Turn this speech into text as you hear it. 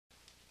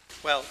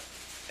Well,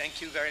 thank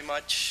you very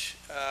much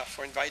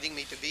for inviting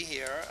me to be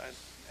here.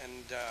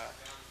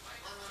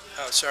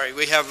 Oh, sorry,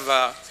 we have,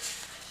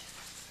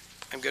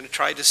 I'm going to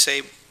try to say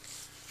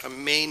a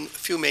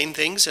few main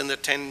things in the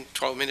 10,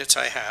 12 minutes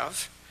I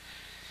have.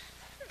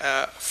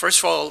 First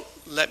of all,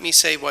 let me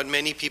say what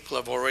many people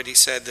have already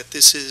said, that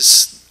this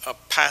is a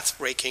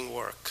path-breaking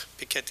work.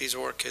 Piketty's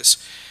work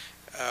is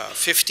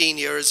 15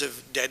 years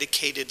of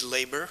dedicated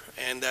labor,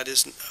 and that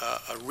is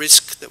a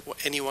risk that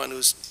anyone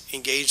who's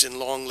engaged in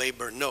long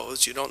labor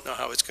knows. You don't know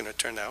how it's going to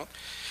turn out.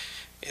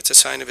 It's a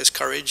sign of his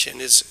courage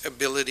and his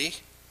ability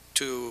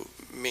to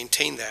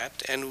maintain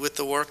that. And with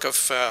the work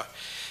of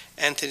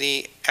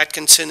Anthony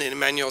Atkinson and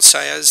Emmanuel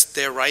Saez,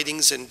 their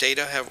writings and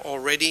data have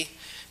already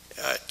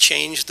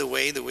changed the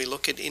way that we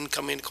look at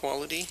income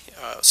inequality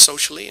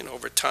socially and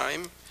over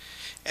time.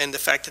 And the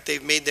fact that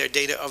they've made their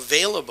data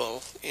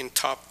available in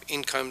top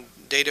income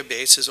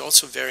database is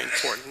also very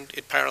important.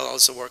 It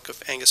parallels the work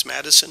of Angus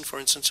Maddison, for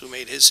instance, who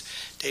made his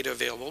data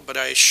available. But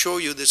I assure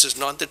you, this is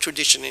not the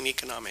tradition in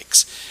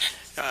economics.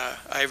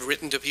 I've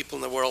written to people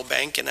in the World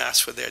Bank and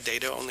asked for their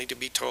data, only to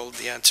be told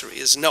the answer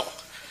is no.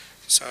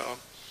 So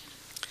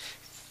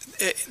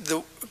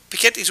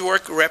Piketty's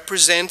work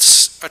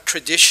represents a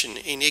tradition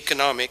in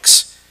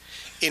economics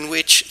in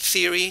which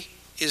theory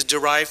is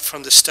derived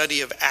from the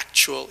study of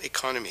actual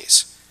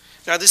economies.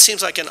 Now, this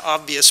seems like an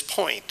obvious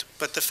point,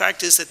 but the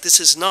fact is that this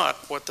is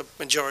not what the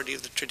majority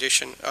of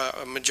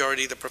the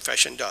majority of the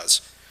profession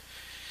does.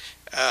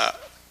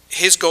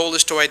 His goal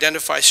is to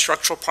identify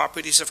structural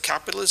properties of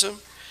capitalism,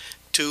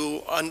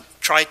 to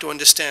try to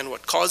understand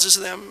what causes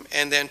them,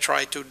 and then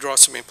try to draw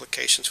some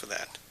implications for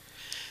that.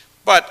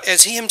 But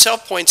as he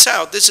himself points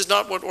out, this is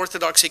not what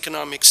orthodox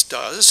economics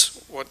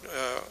does, what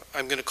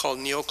I'm going to call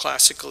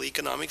neoclassical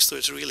economics.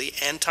 There's really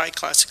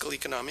anti-classical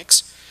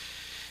economics,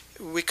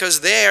 because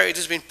there it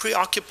has been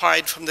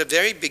preoccupied from the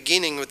very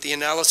beginning with the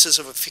analysis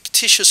of a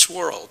fictitious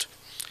world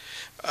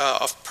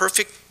of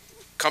perfect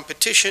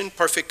competition,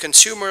 perfect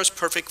consumers,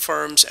 perfect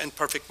firms, and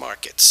perfect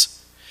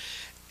markets.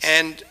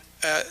 And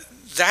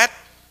that,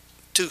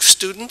 to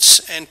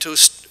students and to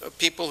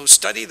people who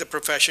study the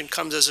profession,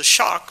 comes as a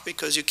shock,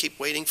 because you keep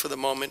waiting for the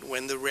moment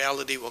when the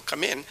reality will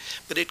come in.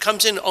 But it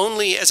comes in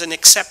only as an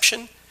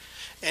exception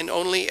and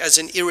only as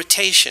an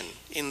irritation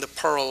in the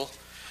pearl,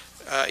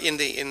 in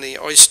the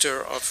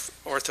oyster of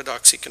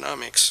orthodox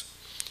economics.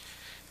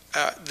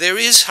 There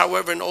is,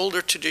 however, an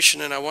older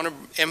tradition, and I want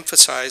to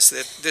emphasize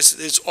that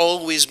this has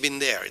always been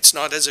there. It's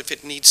not as if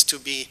it needs to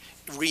be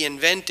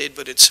reinvented,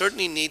 but it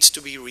certainly needs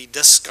to be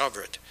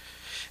rediscovered.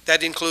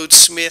 That includes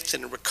Smith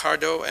and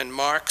Ricardo and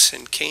Marx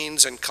and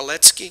Keynes and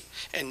Koletsky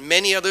and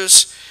many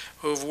others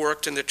who have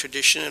worked in the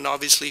tradition, and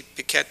obviously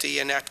Piketty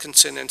and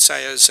Atkinson and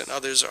Saez and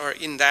others are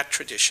in that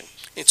tradition.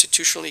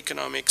 Institutional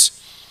economics.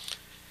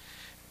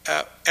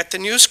 At the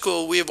New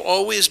School, we have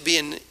always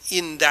been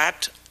in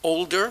that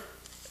older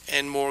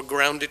and more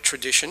grounded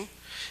tradition.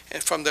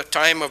 And from the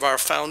time of our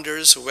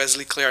founders,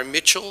 Wesley Clare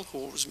Mitchell,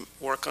 whose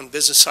work on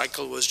business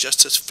cycle was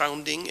just as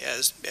founding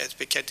as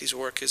Piketty's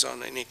work is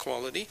on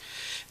inequality,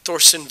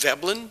 Thorsten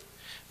Veblen,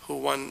 who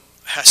one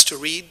has to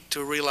read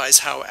to realize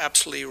how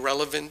absolutely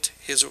relevant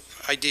his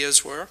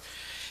ideas were,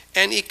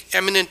 and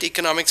eminent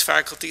economics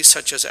faculty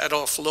such as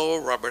Adolf Lowe,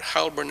 Robert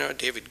Halberner,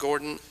 David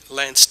Gordon,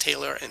 Lance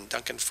Taylor, and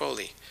Duncan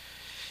Foley.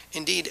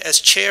 Indeed, as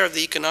chair of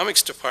the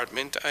economics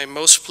department, I'm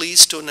most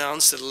pleased to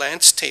announce that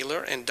Lance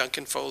Taylor and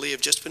Duncan Foley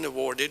have just been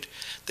awarded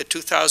the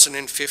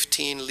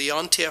 2015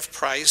 Leontief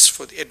Prize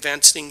for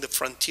Advancing the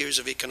Frontiers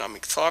of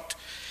Economic Thought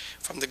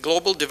from the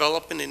Global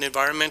Development and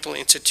Environmental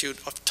Institute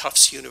of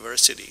Tufts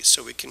University.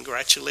 So we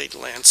congratulate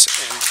Lance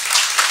and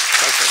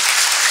Duncan.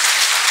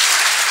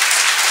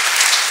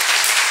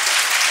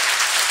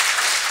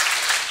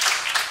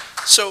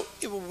 So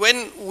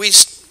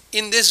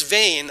in this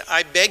vein,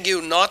 I beg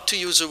you not to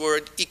use the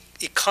word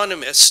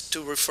economist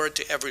to refer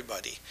to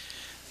everybody.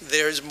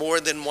 There's more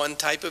than one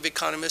type of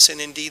economist, and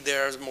indeed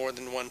there is more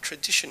than one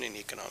tradition in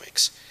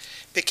economics.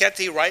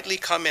 Piketty rightly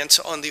comments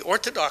on the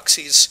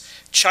orthodoxy's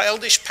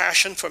childish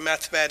passion for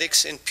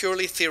mathematics and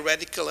purely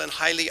theoretical and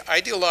highly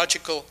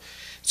ideological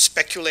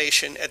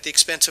speculation at the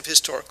expense of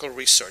historical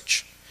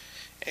research,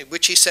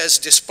 which he says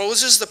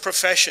disposes the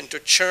profession to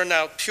churn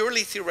out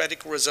purely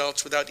theoretical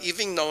results without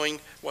even knowing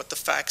what the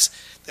facts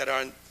that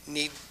are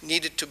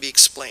needed to be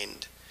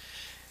explained.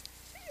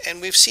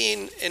 And we've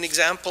seen an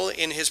example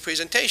in his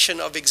presentation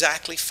of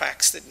exactly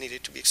facts that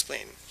needed to be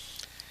explained.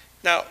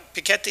 Now,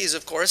 Piketty is,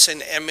 of course,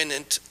 an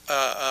eminent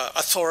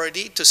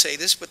authority to say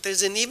this, but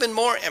there's an even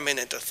more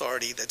eminent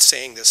authority that's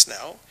saying this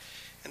now,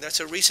 and that's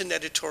a recent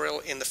editorial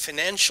in the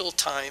Financial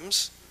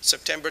Times,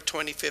 September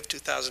 25th,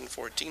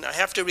 2014. I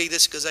have to read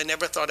this because I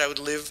never thought I would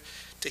live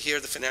to hear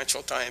the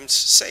Financial Times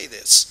say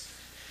this.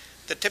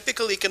 The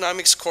typical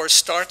economics course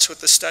starts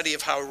with the study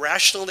of how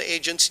rational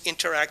agents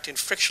interact in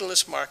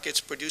frictionless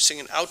markets, producing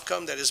an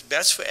outcome that is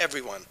best for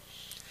everyone.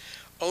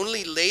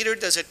 Only later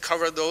does it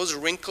cover those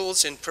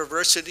wrinkles and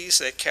perversities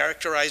that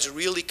characterize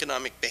real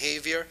economic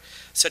behavior,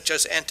 such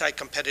as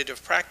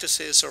anti-competitive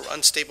practices or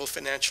unstable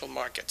financial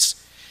markets.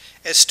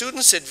 As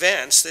students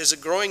advance, there's a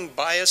growing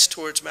bias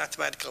towards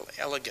mathematical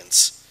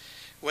elegance.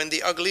 When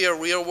the uglier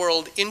real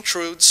world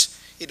intrudes,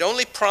 it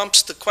only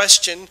prompts the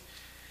question,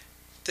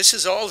 this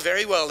is all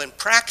very well in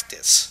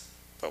practice,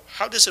 but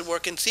how does it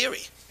work in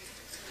theory?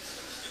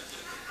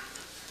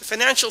 The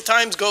Financial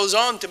Times goes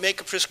on to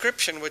make a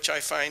prescription, which I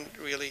find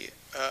really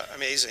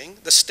amazing.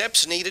 The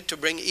steps needed to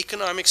bring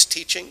economics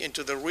teaching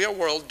into the real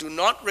world do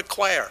not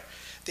require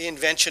the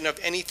invention of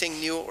anything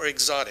new or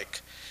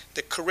exotic.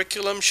 The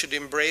curriculum should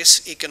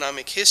embrace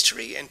economic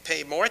history and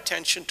pay more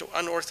attention to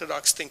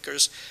unorthodox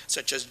thinkers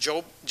such as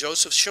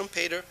Joseph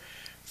Schumpeter,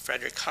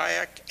 Friedrich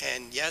Hayek,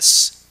 and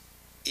yes,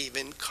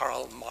 even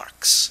Karl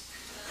Marx.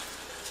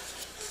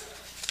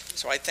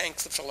 So I thank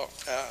the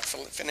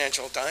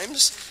Financial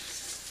Times.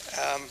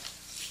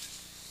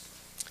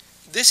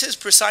 This is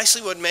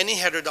precisely what many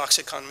heterodox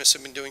economists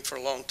have been doing for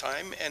a long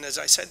time, and as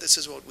I said, this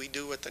is what we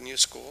do at the New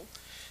School,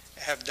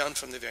 have done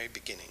from the very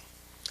beginning.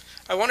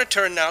 I want to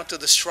turn now to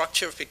the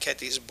structure of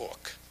Piketty's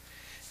book.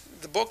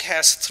 The book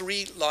has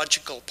three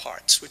logical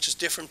parts, which is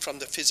different from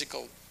the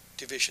physical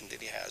division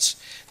that he has.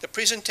 The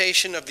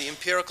presentation of the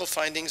empirical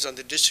findings on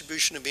the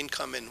distribution of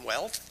income and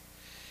wealth,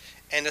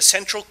 and a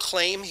central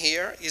claim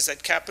here is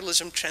that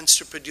capitalism tends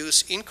to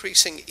produce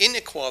increasing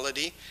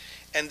inequality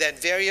and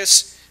that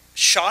various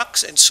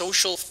shocks and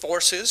social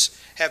forces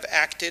have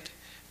acted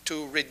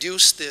to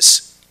reduce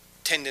this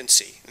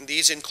tendency. And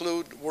these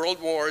include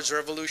world wars,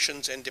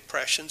 revolutions, and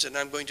depressions, and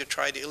I'm going to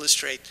try to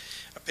illustrate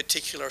a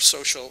particular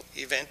social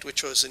event,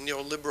 which was the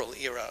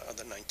neoliberal era of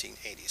the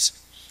 1980s.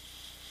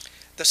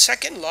 The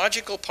second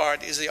logical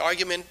part is the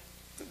argument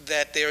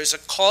that there is a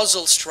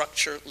causal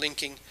structure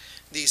linking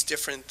these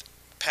different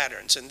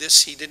patterns. And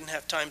this he didn't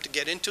have time to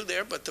get into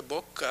there, but the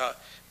book,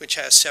 which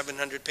has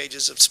 700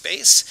 pages of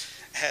space,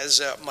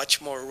 has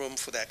much more room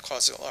for that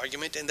causal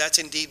argument, and that's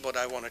indeed what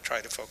I want to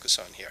try to focus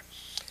on here.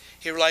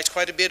 He relies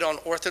quite a bit on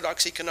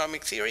orthodox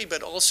economic theory,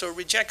 but also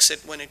rejects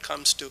it when it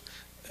comes to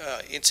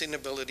its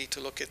inability to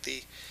look at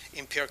the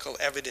empirical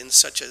evidence,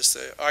 such as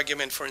the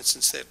argument, for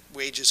instance, that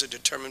wages are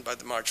determined by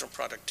the marginal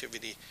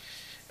productivity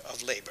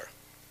of labor.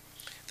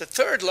 The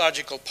third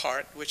logical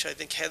part, which I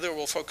think Heather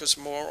will focus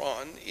more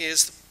on,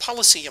 is the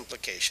policy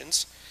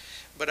implications,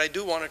 but I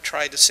do want to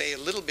try to say a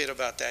little bit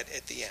about that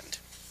at the end.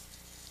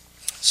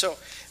 So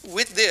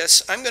with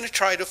this, I'm going to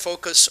try to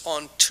focus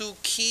on two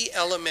key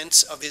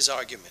elements of his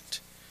argument,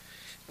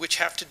 which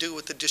have to do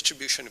with the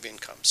distribution of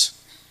incomes.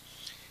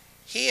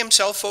 He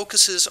himself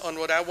focuses on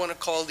what I want to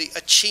call the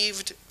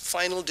achieved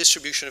final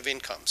distribution of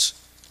incomes.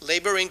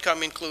 Labor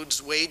income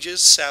includes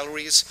wages,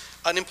 salaries,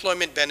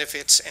 unemployment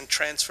benefits and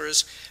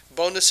transfers,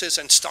 bonuses,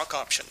 and stock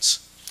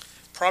options.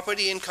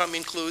 Property income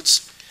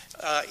includes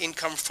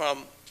income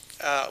from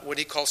what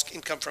he calls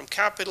income from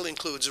capital,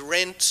 includes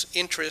rent,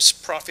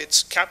 interest,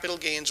 profits, capital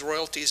gains,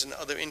 royalties, and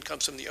other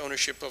incomes from the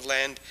ownership of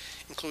land,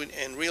 including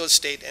and real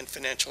estate and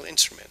financial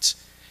instruments.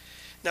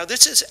 Now,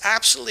 this is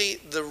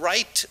absolutely the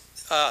right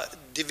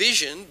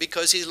division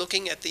because he's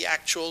looking at the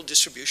actual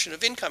distribution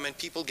of income, and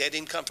people get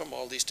income from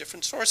all these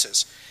different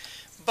sources.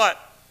 But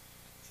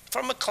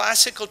from a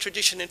classical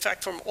tradition, in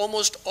fact, from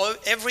almost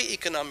every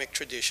economic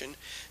tradition,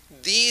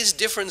 these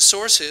different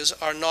sources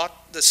are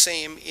not the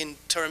same in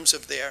terms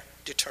of their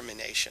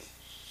determination.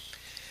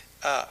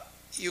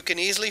 You can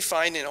easily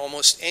find in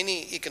almost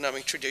any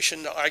economic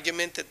tradition the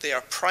argument that they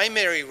are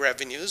primary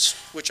revenues,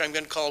 which I'm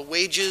going to call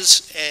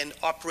wages and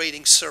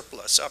operating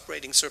surplus.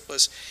 Operating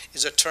surplus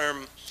is a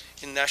term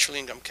in national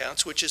income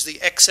counts, which is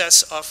the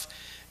excess of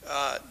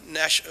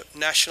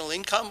national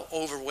income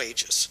over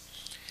wages.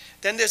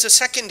 Then there's a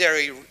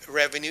secondary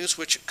revenues,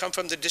 which come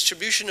from the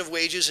distribution of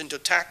wages into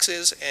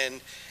taxes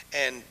and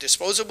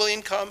disposable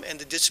income, and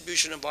the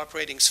distribution of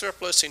operating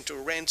surplus into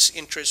rents,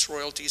 interest,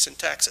 royalties, and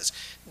taxes.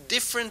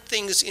 Different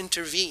things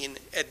intervene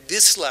at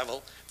this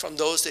level from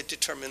those that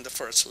determine the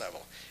first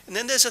level. And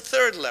then there's a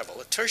third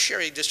level, a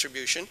tertiary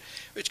distribution,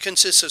 which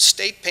consists of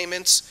state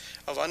payments,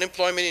 of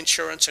unemployment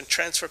insurance, and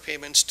transfer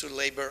payments to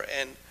labor,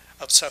 and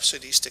of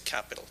subsidies to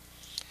capital.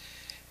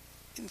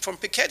 From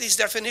Piketty's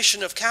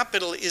definition of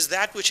capital is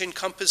that which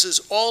encompasses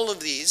all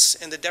of these,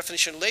 and the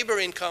definition of labor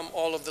income,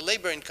 all of the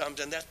labor incomes,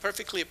 and that's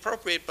perfectly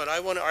appropriate, but I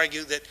want to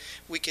argue that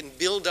we can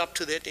build up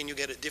to that and you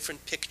get a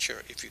different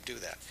picture if you do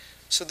that.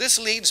 So this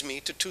leads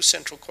me to two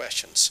central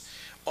questions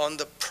on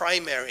the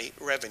primary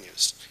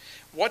revenues.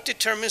 What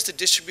determines the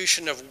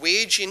distribution of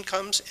wage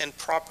incomes and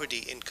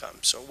property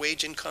incomes? So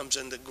wage incomes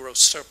and the gross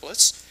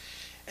surplus.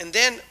 And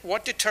then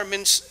what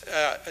determines,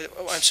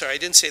 I'm sorry, I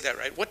didn't say that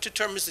right. What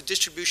determines the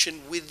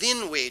distribution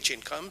within wage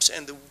incomes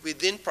and the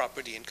within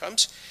property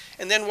incomes?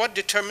 And then what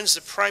determines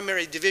the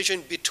primary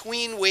division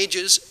between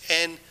wages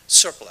and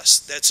surplus?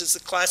 That's the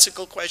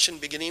classical question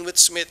beginning with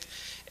Smith,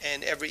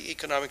 and every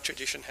economic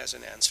tradition has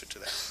an answer to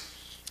that.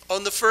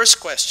 On the first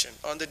question,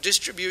 on the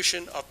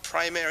distribution of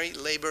primary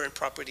labor and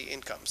property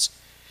incomes,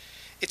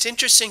 it's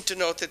interesting to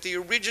note that the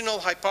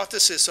original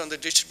hypothesis on the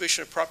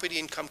distribution of property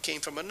income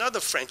came from another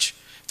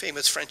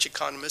famous French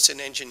economist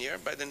and engineer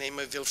by the name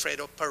of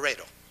Vilfredo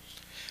Pareto,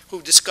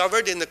 who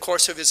discovered in the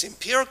course of his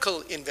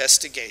empirical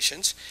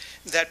investigations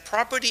that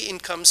property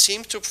income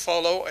seemed to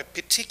follow a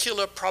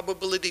particular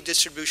probability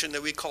distribution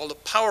that we call the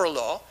power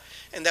law,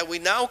 and that we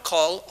now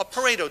call a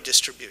Pareto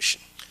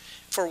distribution.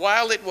 For a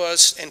while it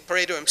was, and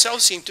Pareto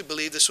himself seemed to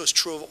believe this was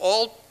true of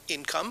all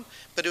income,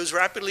 but it was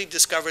rapidly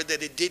discovered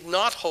that it did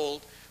not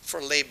hold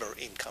for labor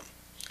income.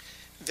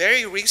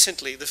 Very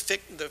recently, the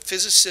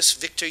physicist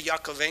Viktor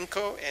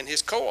Yakovenko and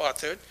his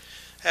co-author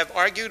have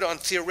argued on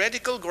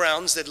theoretical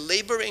grounds that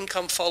labor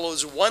income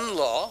follows one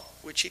law,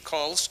 which he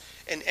calls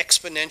an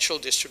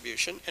exponential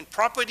distribution, and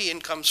property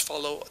incomes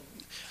follow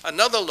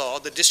another law,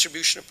 the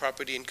distribution of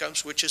property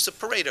incomes, which is the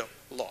Pareto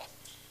law.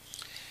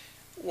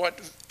 What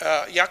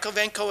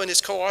Yakovenko and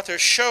his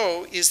co-authors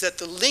show is that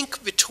the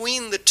link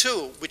between the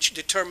two, which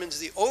determines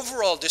the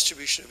overall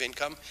distribution of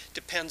income,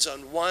 depends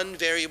on one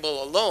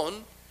variable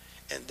alone,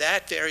 and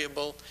that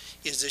variable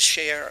is the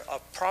share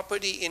of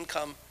property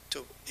income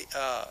to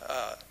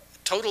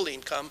total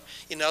income,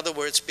 in other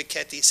words,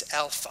 Piketty's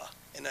alpha.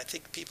 And I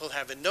think people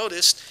haven't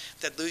noticed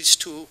that these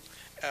two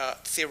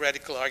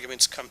theoretical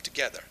arguments come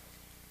together.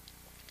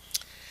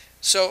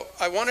 So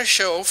I want to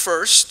show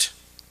first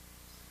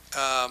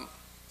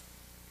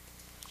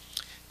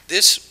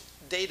this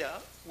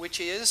data, which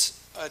is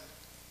a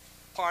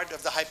part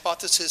of the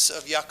hypothesis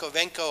of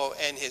Yakovenko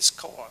and his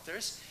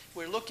co-authors.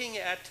 We're looking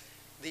at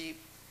the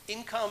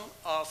income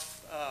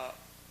of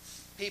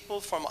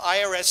people from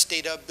IRS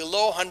data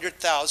below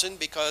 100,000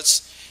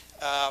 because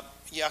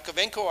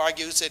Yakovenko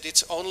argues that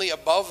it's only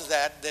above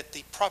that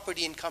the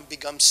property income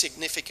becomes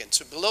significant.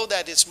 So below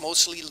that it's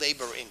mostly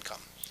labor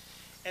income.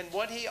 And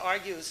what he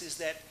argues is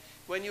that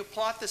when you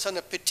plot this on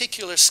a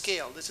particular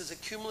scale, this is a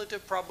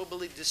cumulative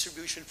probability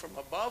distribution from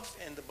above,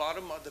 and the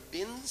bottom are the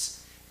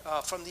bins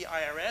from the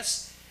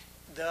IRS.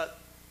 The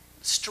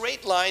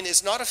straight line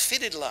is not a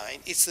fitted line,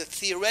 it's the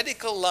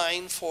theoretical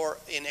line for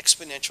an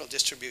exponential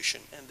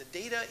distribution, and the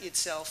data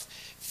itself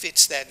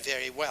fits that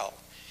very well.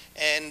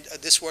 And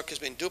this work has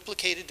been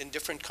duplicated in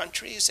different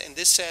countries, and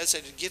this says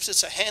that it gives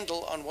us a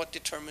handle on what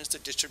determines the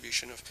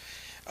distribution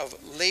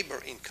of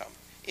labor income.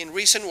 In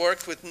recent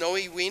work with Noe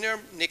Wiener,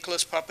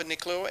 Nicholas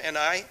Papanicolaou, and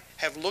I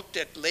have looked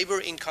at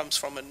labor incomes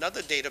from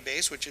another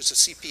database, which is a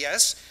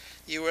CPS,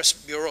 U.S.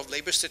 Bureau of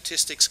Labor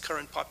Statistics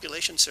Current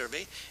Population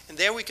Survey, and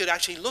there we could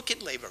actually look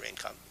at labor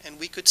income, and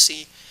we could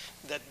see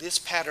that this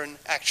pattern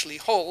actually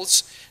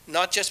holds,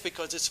 not just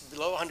because it's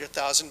below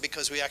 100,000,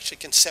 because we actually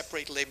can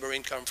separate labor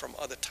income from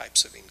other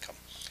types of income.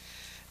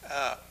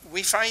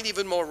 We find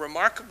even more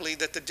remarkably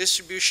that the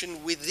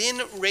distribution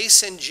within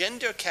race and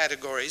gender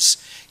categories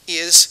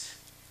is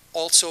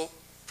also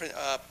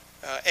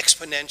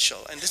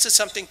exponential. And this is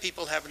something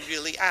people haven't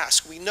really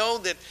asked. We know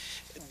that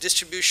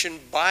distribution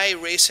by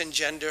race and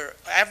gender,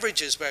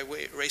 averages by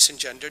race and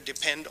gender,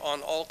 depend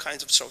on all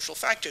kinds of social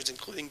factors,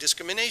 including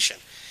discrimination.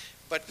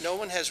 But no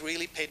one has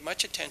really paid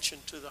much attention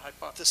to the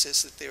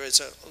hypothesis that there is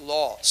a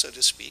law, so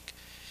to speak,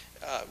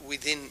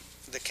 within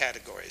the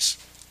categories.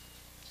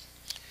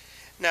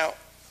 Now,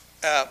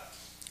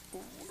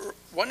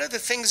 one of the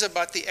things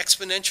about the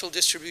exponential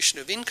distribution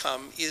of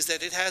income is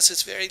that it has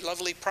this very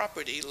lovely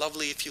property,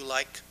 lovely if you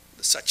like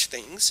such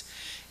things,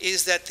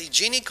 is that the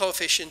Gini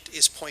coefficient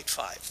is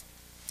 0.5,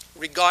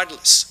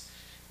 regardless.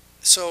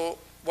 So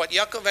what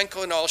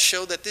Yakovenko and all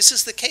show that this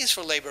is the case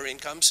for labor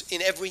incomes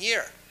in every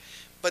year.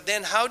 But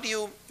then how do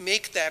you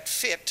make that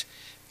fit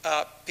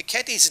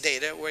Piketty's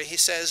data, where he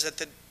says that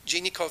the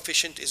Gini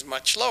coefficient is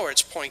much lower,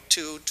 it's 0.2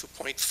 to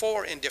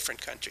 0.4 in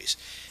different countries.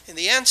 And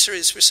the answer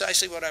is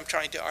precisely what I'm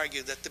trying to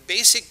argue, that the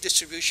basic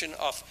distribution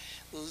of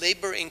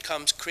labor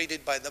incomes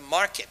created by the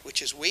market,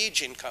 which is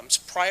wage incomes,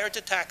 prior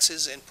to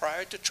taxes and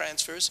prior to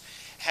transfers,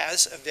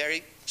 has a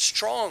very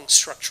strong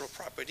structural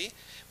property,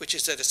 which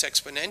is that it's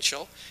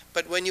exponential.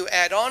 But when you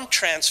add on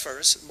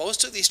transfers,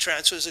 most of these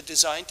transfers are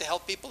designed to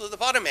help people at the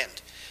bottom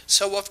end.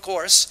 So of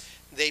course,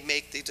 they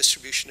make the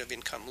distribution of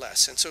income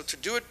less. And so to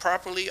do it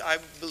properly, I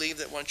believe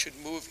that one should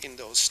move in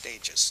those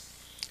stages.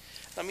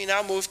 Let me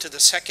now move to the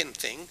second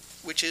thing,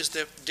 which is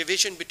the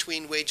division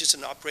between wages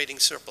and operating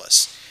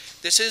surplus.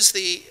 This is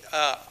the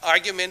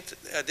argument,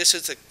 this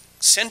is the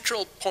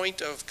central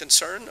point of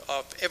concern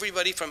of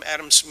everybody from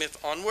Adam Smith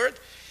onward.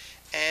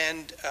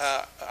 And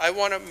I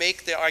want to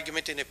make the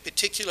argument in a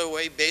particular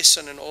way based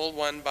on an old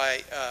one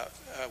by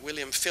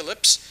William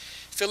Phillips.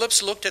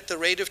 Phillips looked at the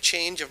rate of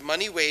change of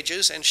money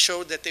wages and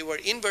showed that they were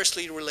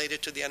inversely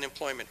related to the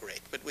unemployment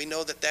rate. But we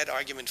know that that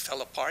argument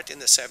fell apart in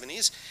the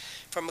 70s.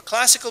 From a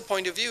classical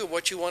point of view,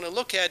 what you want to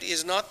look at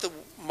is not the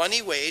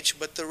money wage,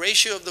 but the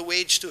ratio of the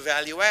wage to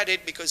value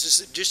added, because it's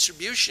the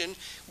distribution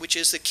which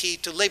is the key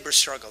to labor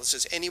struggles.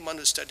 As anyone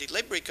who studied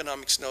labor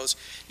economics knows,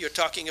 you're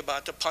talking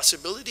about the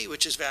possibility,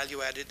 which is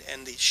value added,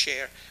 and the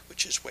share,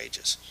 which is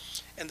wages.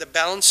 And the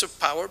balance of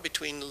power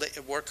between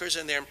workers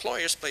and their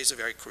employers plays a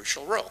very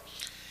crucial role.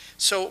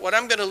 So what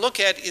I'm going to look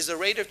at is the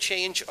rate of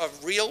change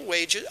of real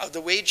wages, of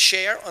the wage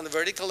share on the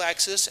vertical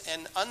axis,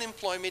 and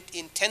unemployment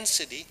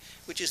intensity,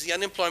 which is the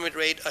unemployment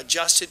rate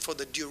adjusted for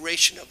the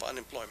duration of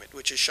unemployment,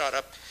 which has shot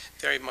up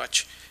very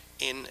much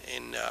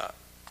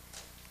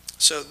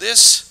so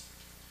this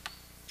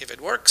if it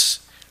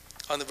works.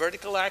 On the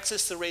vertical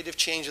axis, the rate of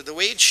change of the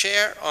wage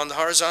share. On the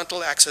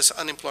horizontal axis,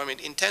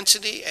 unemployment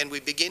intensity. And we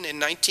begin in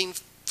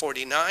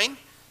 1949.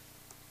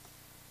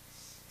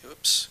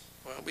 Oops,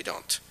 well, we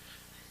don't.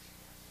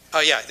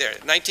 Oh, yeah, there,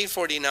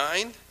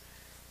 1949,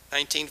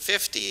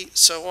 1950,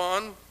 so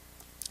on.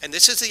 And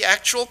this is the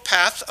actual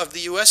path of the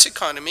US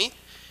economy.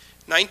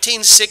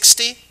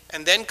 1960,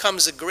 and then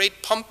comes the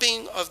great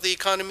pumping of the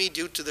economy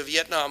due to the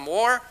Vietnam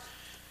War.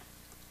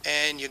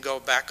 And you go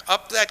back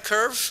up that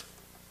curve.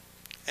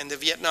 And the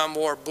Vietnam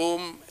War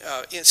boom,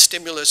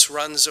 stimulus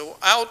runs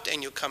out,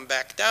 and you come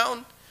back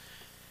down.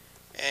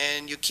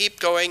 And you keep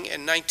going,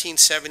 and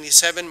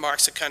 1977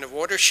 marks a kind of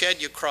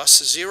watershed. You cross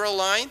the zero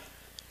line.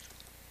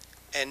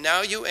 And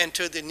now you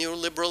enter the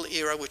neoliberal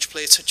era, which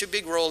played such a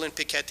big role in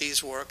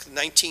Piketty's work,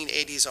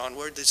 1980s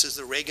onward. This is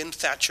the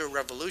Reagan-Thatcher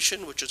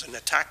revolution, which is an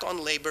attack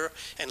on labor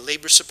and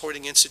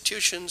labor-supporting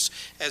institutions,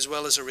 as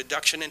well as a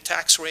reduction in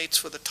tax rates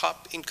for the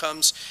top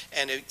incomes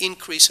and an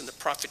increase in the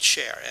profit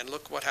share. And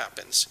look what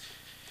happens.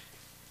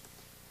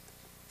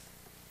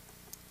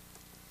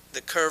 The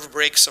curve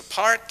breaks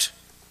apart.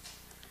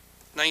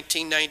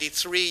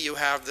 1993, you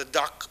have the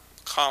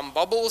dot-com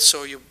bubble,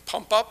 so you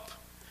pump up.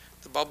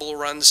 The bubble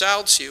runs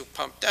out, so you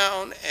pump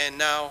down, and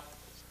now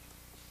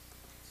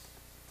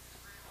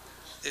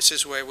this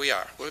is where we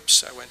are.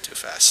 Whoops, I went too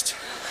fast.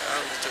 I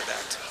won't do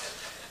that.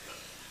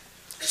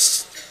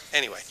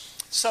 Anyway,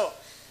 so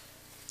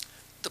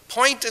the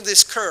point of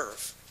this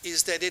curve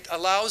is that it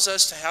allows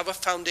us to have a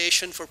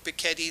foundation for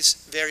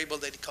Piketty's variable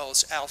that he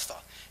calls alpha.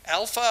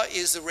 Alpha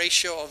is the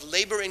ratio of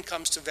labor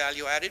incomes to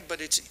value added,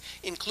 but it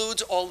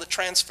includes all the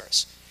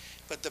transfers.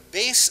 But the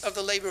base of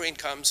the labor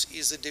incomes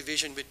is the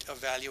division of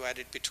value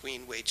added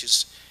between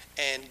wages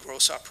and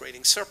gross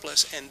operating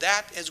surplus. And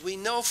that, as we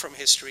know from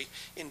history,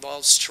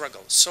 involves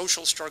struggle,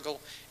 social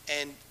struggle,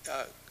 and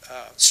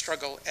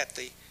struggle at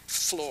the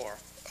floor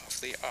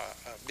of the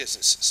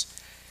businesses.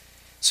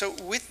 So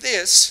with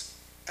this,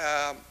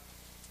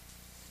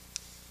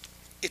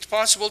 it's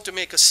possible to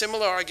make a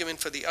similar argument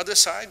for the other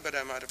side, but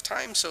I'm out of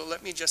time, so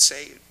let me just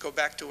say, go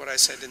back to what I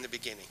said in the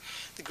beginning.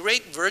 The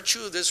great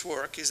virtue of this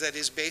work is that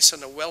it's based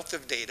on a wealth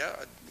of data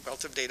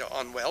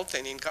on wealth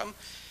and income,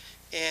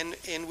 and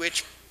in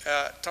which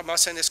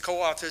Thomas and his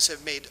co-authors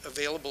have made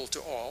available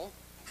to all.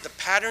 The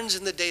patterns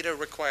in the data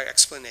require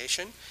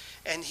explanation,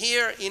 and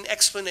here in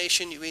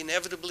explanation you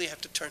inevitably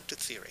have to turn to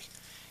theory.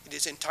 It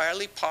is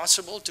entirely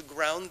possible to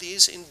ground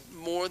these in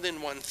more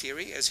than one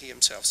theory, as he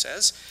himself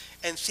says,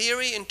 and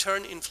theory in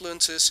turn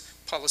influences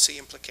policy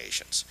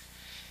implications.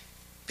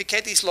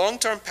 Piketty's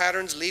long-term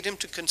patterns lead him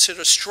to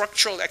consider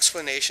structural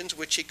explanations,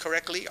 which he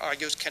correctly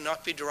argues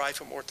cannot be derived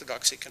from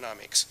orthodox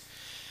economics.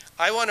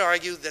 I want to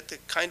argue that the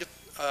kind of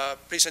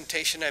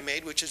presentation I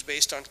made, which is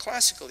based on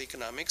classical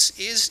economics,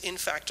 is in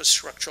fact a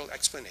structural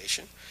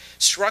explanation.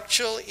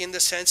 Structural in the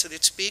sense that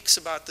it speaks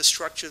about the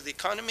structure of the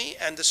economy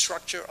and the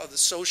structure of the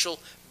social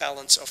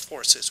balance of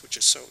forces, which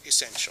is so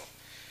essential.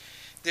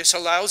 This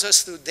allows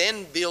us to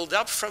then build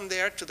up from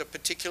there to the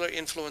particular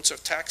influence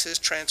of taxes,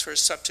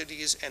 transfers,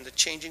 subsidies, and the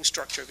changing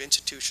structure of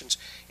institutions,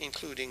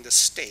 including the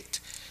state.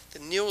 The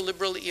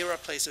neoliberal era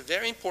plays a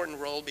very important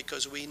role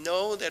because we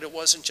know that it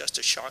wasn't just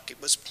a shock, it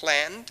was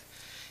planned.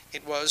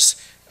 It was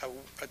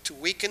to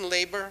weaken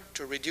labor,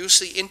 to reduce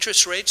the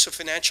interest rates so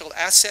financial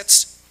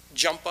assets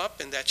jump up,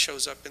 and that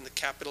shows up in the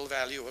capital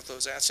value of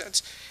those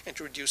assets, and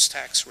to reduce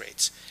tax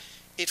rates.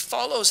 It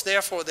follows,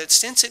 therefore, that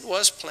since it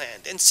was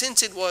planned, and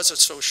since it was a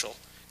social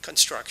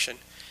construction,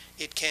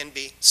 it can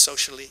be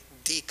socially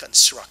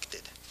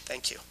deconstructed.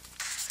 Thank you.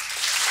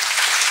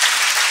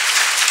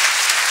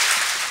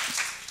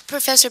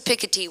 Professor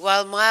Piketty,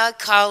 while my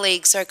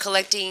colleagues are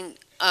collecting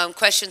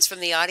questions from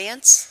the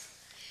audience,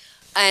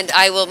 and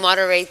I will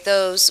moderate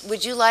those,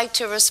 would you like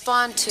to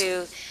respond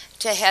to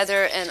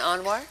Heather and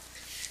Anwar?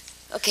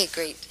 Okay,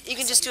 great. You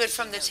can just do it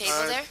from the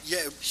table there?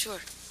 Yeah. Sure.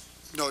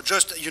 No,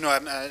 just, you know,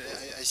 I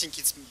think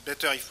it's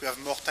better if we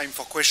have more time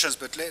for questions,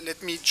 but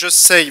let me just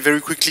say very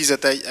quickly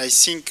that I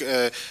think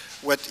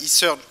what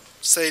Isser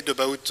said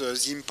about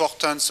the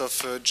importance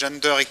of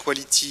gender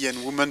equality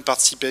and women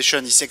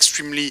participation is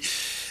extremely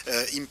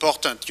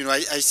important. You know,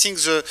 I think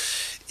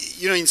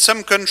in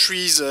some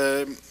countries,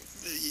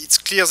 it's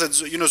clear that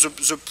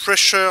the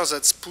pressure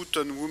that's put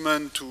on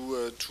women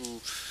to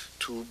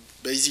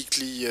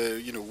basically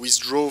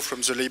withdraw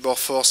from the labor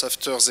force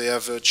after they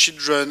have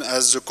children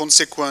has the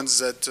consequence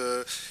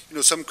that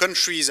some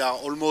countries are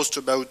almost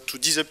about to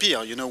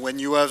disappear. You know, when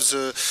you have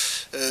the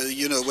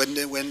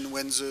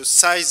when the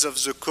size of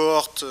the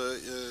cohort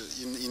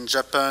in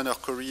Japan or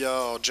Korea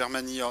or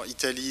Germany or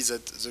Italy,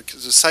 that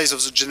the size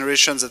of the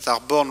generations that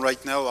are born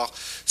right now are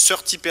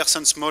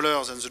 30%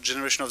 smaller than the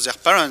generation of their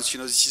parents.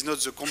 You know, this is not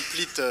the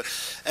complete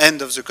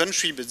end of the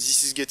country, but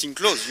this is getting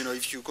close. You know,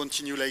 if you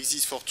continue like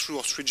this for 2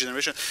 or 3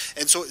 generations.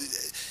 And so,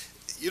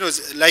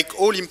 like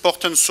all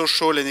important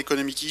social and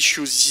economic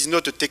issues, this is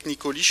not a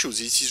technical issue.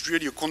 This is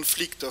really a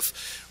conflict of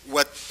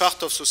what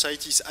part of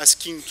society is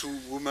asking to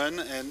women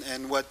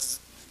and what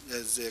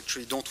they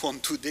actually don't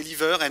want to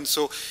deliver, and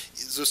so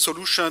the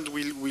solution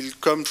will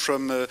come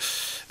from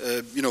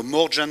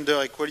more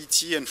gender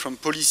equality and from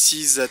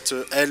policies that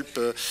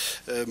help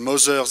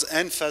mothers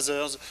and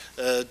fathers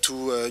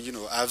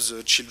to have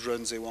the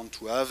children they want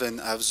to have, and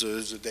have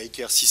the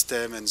daycare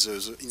system and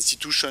the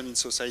institution in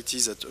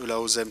societies that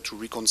allows them to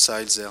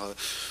reconcile their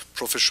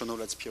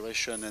professional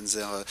aspiration and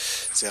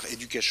their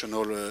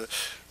educational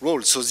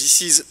role. So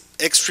this is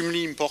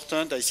extremely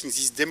important. I think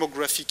these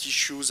demographic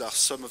issues are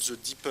some of the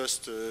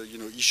deepest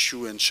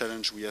issue and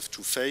challenge we have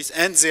to face,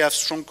 and they have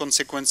strong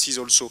consequences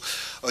also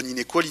on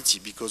inequality,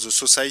 because a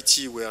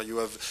society where you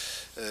have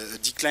a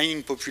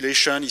declining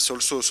population is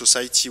also a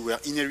society where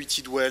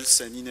inherited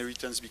wealth and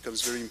inheritance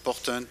becomes very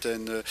important,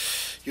 and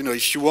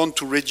if you want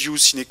to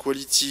reduce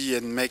inequality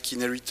and make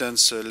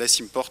inheritance less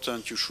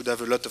important, you should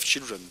have a lot of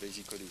children,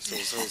 basically.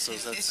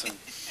 So that's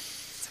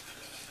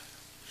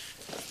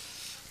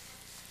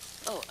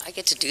Oh, I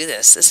get to do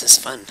this. This is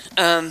fun.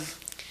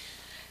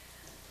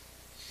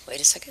 Wait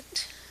a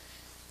second.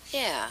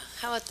 Yeah,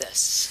 how about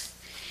this?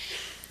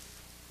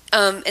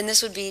 And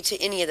this would be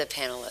to any of the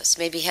panelists.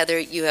 Maybe, Heather,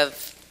 you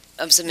have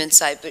some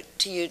insight, but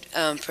to you,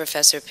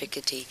 Professor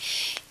Piketty.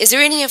 Is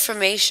there any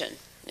information,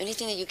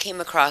 anything that you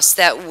came across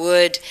that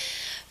would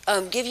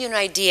give you an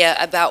idea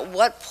about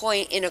what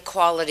point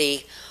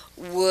inequality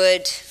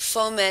would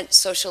foment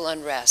social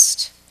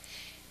unrest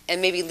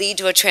and maybe lead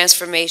to a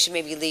transformation,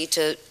 maybe lead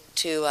to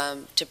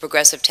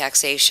progressive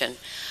taxation?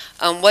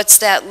 What's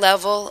that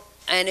level?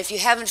 And if you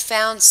haven't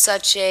found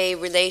such a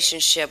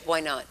relationship, why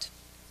not?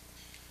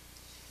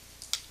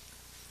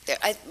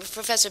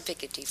 Professor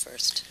Piketty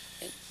first.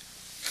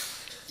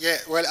 Yeah,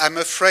 well, I'm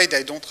afraid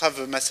I don't have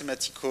a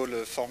mathematical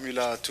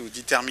formula to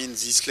determine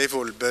this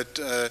level, but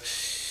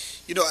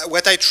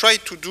what I try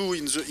to do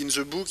in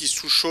the book is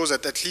to show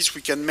that at least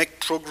we can make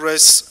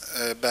progress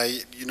by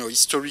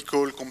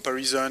historical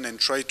comparison and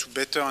try to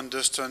better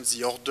understand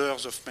the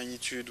orders of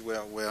magnitude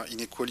where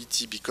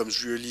inequality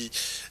becomes really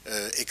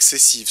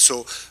excessive.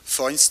 So,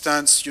 for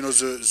instance,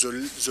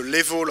 the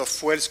level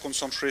of wealth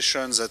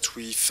concentration that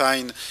we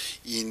find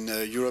in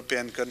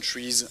European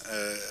countries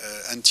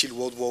until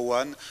World War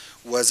I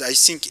was, I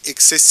think,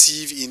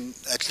 excessive in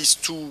at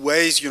least two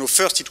ways.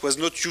 First, it was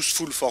not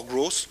useful for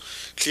growth.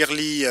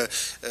 Clearly,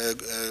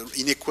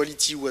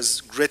 inequality was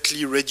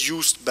greatly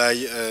reduced by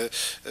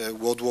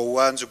World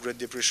War I, the Great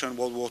Depression,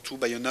 World War II,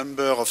 by a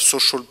number of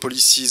social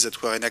policies that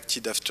were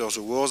enacted after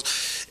the wars,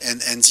 and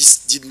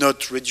this did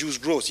not reduce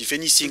growth. If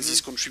anything,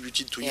 this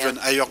contributed to even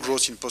higher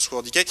growth in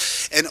post-war decade.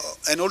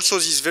 And also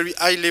this very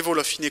high level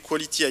of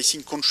inequality, I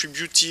think,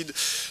 contributed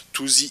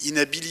to the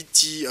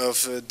inability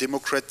of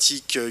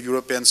democratic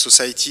European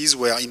societies,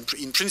 where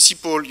in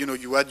principle,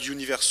 you had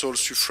universal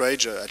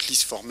suffrage, at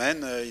least for men,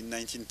 in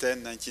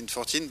 1910,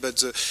 1914,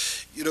 but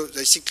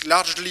I think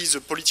largely the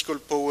political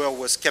power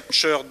was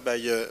captured by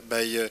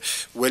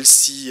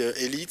wealthy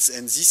elites,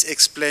 and this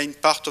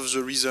explained part of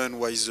the reason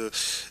why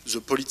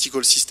the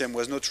political system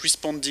was not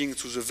responding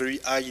to the very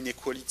high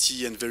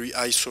inequality and very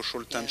high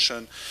social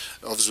tension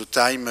of the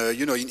time.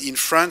 In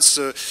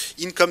France,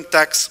 income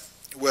tax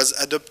was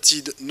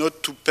adopted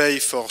not to pay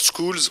for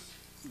schools,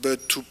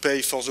 but to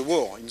pay for the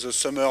war in the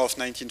summer of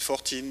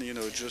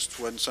 1914, just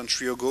 1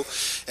 century ago.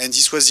 And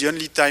this was the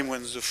only time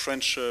when the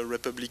French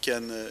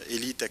Republican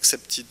elite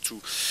accepted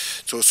to.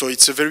 So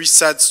it's a very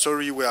sad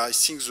story where I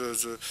think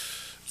the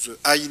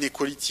high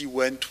inequality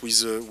went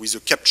with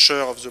the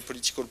capture of the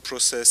political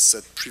process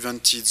that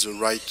prevented the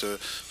right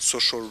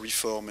social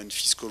reform and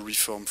fiscal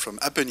reform from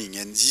happening.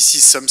 And this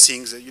is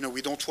something that,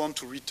 we don't want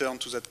to return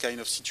to that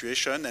kind of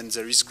situation, and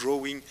there is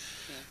growing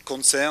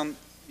concern,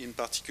 in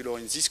particular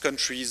in these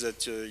countries,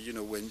 that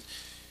when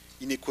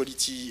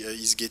inequality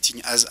is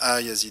getting as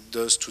high as it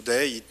does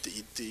today,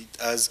 it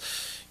has,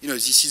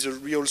 this is a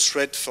real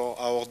threat for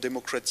our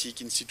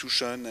democratic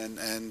institution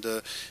and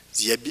the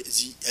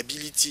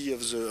ability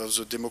of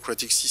the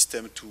democratic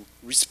system to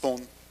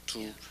respond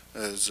to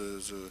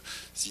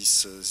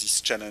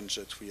this challenge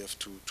that we have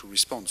to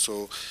respond.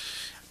 So,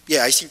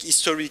 yeah, I think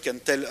history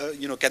can tell,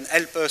 can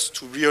help us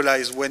to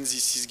realize when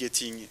this is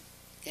getting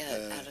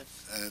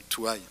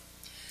too high.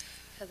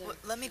 Well,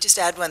 let me just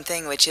add one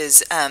thing, which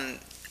is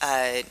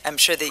I'm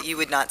sure that you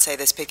would not say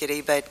this,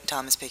 Piketty, but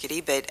Thomas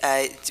Piketty, but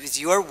it was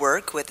your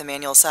work with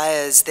Emmanuel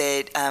Saez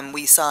that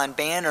we saw in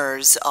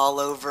banners all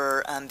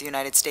over the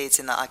United States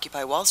in the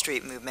Occupy Wall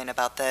Street movement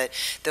about the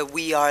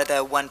we are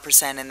the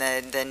 1% and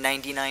the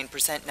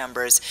 99%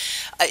 numbers.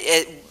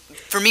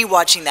 For me,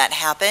 watching that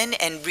happen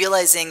and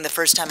realizing the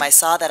first time I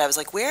saw that, I was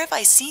like, where have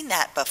I seen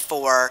that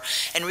before?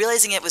 And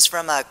realizing it was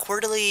from a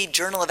quarterly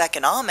Journal of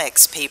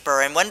Economics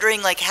paper, and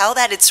wondering like how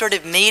that had sort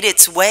of made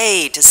its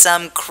way to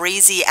some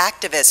crazy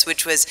activist,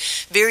 which was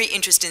very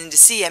interesting to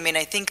see. I mean,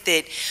 I think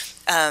that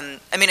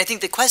I mean, I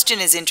think the question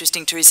is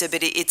interesting, Teresa,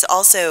 but it's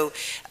also,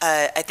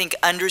 I think,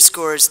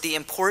 underscores the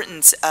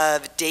importance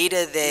of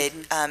data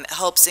that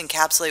helps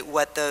encapsulate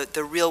what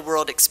the real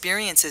world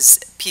experiences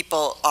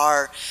people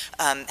are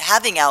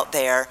having out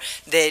there,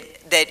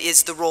 that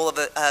is the role of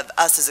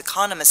us as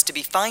economists to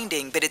be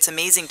finding. But it's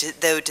amazing,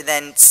 though, to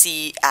then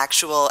see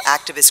actual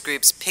activist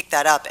groups pick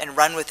that up and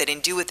run with it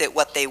and do with it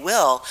what they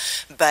will.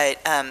 But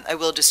I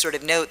will just sort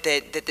of note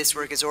that this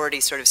work has already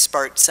sort of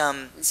sparked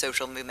some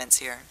social movements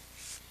here.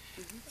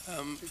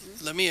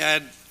 Let me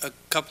add a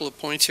couple of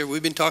points here.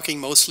 We've been talking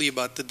mostly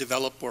about the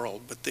developed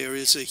world, but there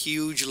is a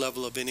huge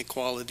level of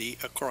inequality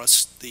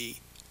across the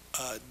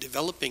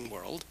developing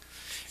world.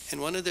 And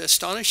one of the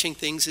astonishing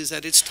things is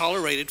that it's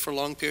tolerated for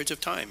long periods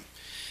of time.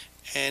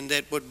 And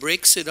that what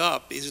breaks it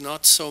up is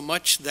not so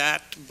much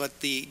that, but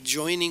the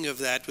joining of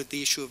that with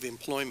the issue of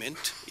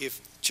employment.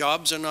 If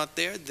jobs are not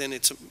there, then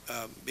it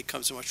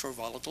becomes much more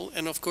volatile.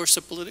 And of course,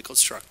 the political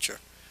structure.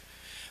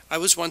 I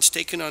was once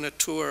taken on a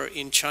tour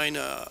in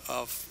China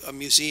of a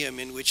museum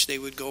in which they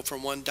would go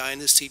from one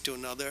dynasty to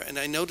another, and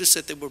I noticed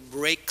that there were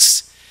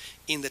breaks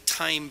in the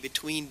time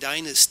between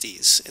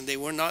dynasties, and they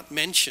were not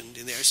mentioned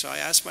in there. So I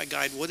asked my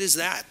guide, what is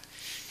that?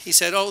 He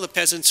said, oh, the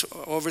peasants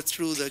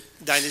overthrew the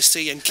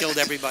dynasty and killed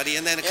everybody,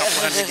 and then a couple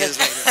hundred years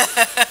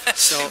later.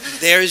 So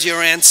there's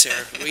your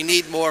answer. We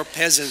need more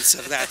peasants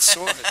of that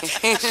sort.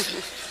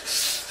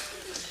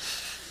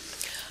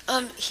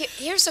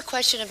 Here's a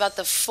question about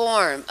the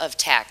form of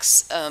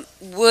tax.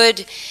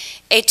 Would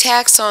a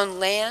tax on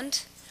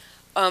land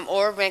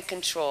or rent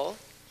control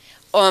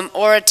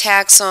or a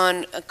tax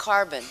on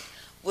carbon,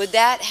 would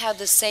that have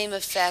the same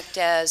effect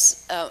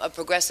as a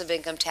progressive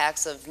income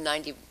tax of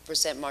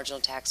 90% marginal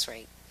tax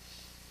rate?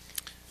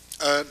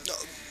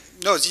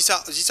 No,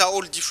 these are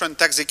all different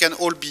taxes. They can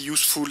all be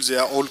useful. They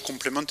are all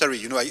complementary.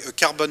 You know, a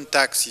carbon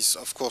tax is,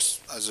 of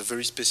course, has a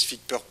very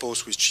specific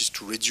purpose, which is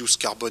to reduce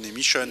carbon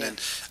emission. Yeah.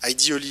 And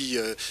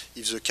ideally,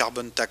 if the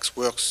carbon tax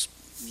works,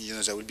 you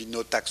know, there will be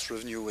no tax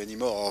revenue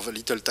anymore, or very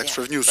little tax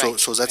revenue. Right,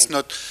 so that's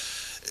not.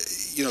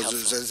 You know,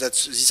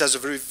 this has a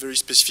very, very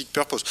specific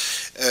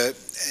purpose.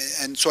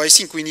 And so I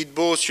think we need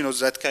both, you know,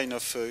 that kind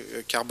of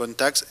carbon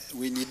tax.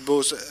 We need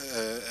both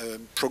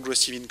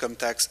progressive income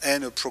tax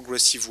and a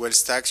progressive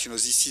wealth tax. You know,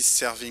 this is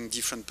serving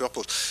different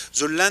purpose.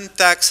 The land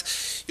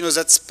tax, you know,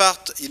 that's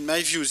part, in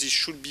my view, this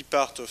should be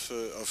part of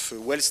a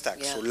wealth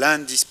tax. Yeah. So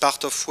land is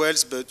part of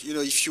wealth, but, you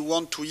know, if you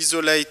want to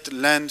isolate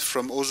land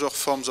from other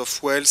forms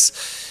of wealth,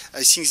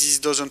 I think this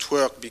doesn't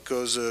work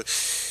because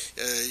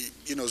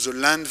you know, the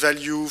land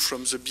value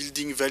from the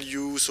building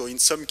value. So in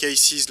some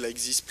cases, like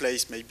this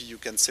place, maybe you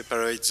can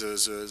separate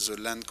the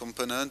land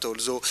component.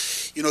 Although,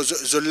 you know,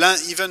 the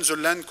land, even the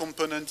land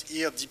component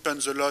here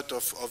depends a lot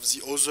of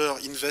the other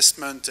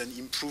investment and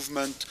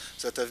improvement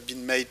that have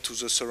been made to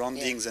the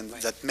surroundings and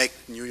that make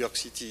New York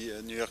City.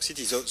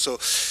 So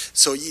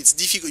it's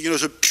difficult. You know,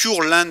 the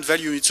pure land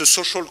value, it's a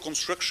social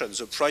construction.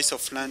 The price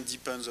of land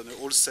depends on a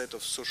whole set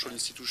of social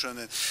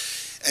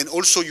institutions. And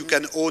also you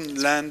can own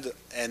land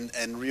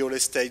and real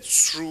estate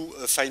through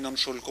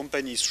financial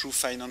companies, through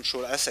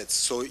financial assets.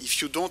 So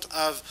if you don't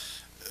have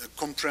a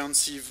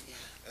comprehensive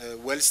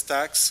wealth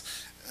tax,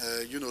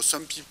 you know,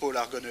 some people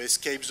are going to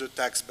escape the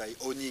tax by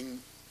owning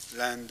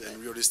land and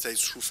real estate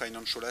through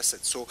financial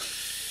assets. So,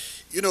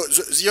 you know,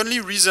 the only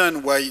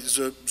reason why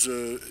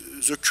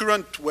the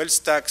current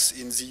wealth tax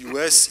in the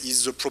US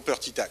is the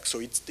property tax. So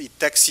it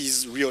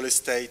taxes real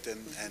estate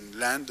and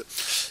land.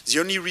 The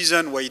only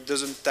reason why it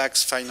doesn't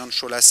tax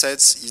financial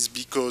assets is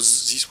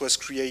because this was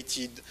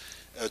created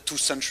 2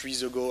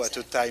 centuries ago at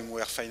a time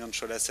where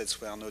financial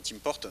assets were not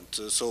important.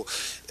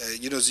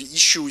 You know, the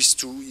issue is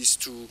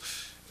to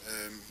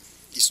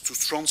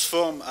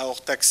transform our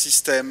tax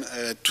system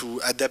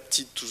to adapt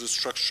it to the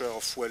structure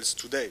of wealth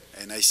today.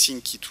 And I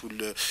think it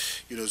will,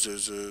 you know,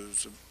 the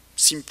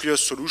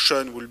simplest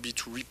solution will be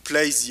to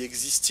replace the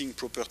existing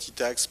property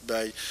tax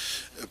by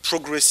a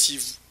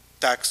progressive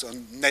tax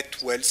on net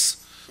wealth,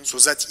 so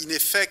that in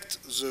effect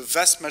the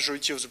vast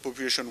majority of the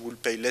population will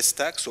pay less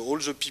tax. So all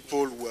the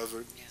people who have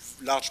a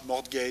large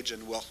mortgage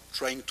and who are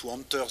trying to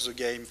enter the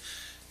game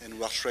and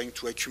who are trying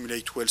to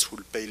accumulate wealth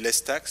will pay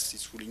less tax.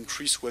 It will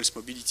increase wealth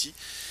mobility.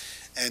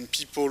 And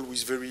people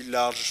with very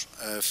large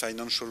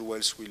financial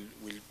wealth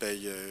will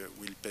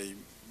pay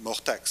more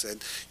tax.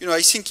 And you know,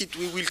 I think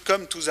we will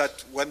come to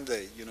that one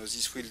day. You know,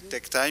 this will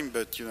take time,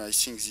 but you know, I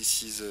think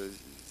this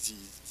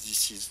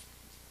is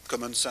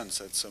common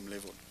sense at some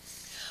level.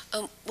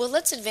 Well,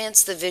 let's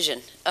advance the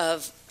vision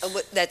of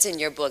what that's in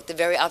your book, the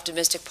very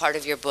optimistic part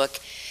of your book,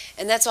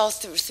 and that's all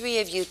three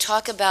of you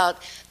talk about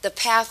the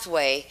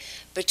pathway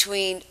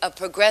between a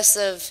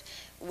progressive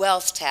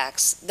wealth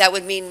tax, that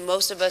would mean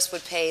most of us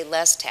would pay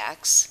less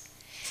tax,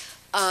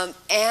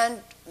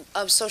 and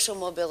social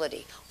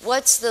mobility.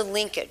 What's the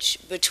linkage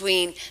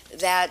between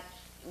that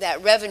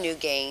revenue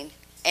gain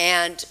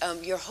and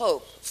your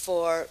hope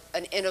for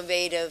an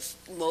innovative,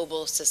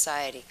 mobile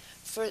society?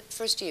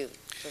 First you,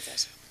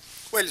 Professor.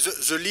 Well,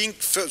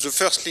 the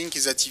first link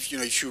is that if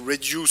you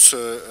reduce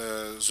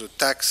the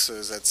tax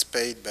that's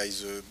paid by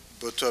the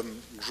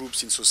bottom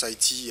groups in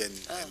society, and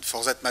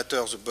for that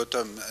matter, the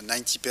bottom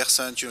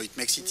 90%, it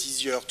makes it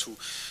easier to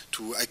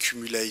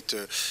accumulate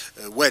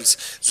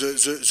wealth.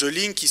 The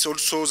link is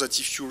also that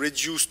if you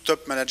reduce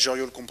top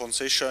managerial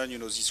compensation,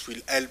 this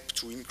will help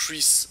to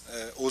increase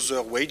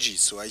other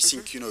wages. So I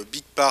think, a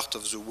big part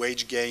of the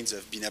wage gains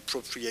have been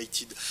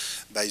appropriated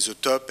by the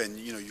top, and,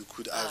 you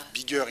could have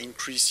bigger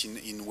increase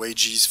in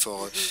wages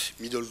for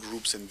middle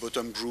groups and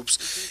bottom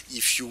groups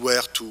if you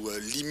were to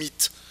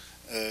limit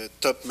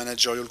top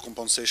managerial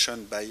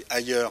compensation by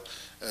higher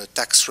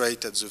tax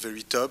rate at the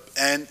very top,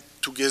 and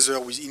together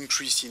with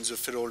increase in the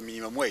federal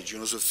minimum wage.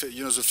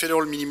 The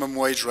federal minimum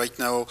wage right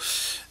now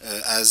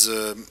has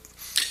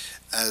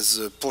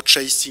a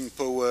purchasing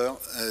power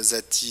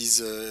that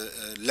is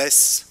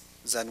less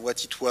than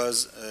what it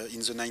was in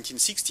the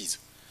 1960s.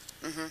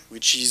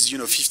 Which is,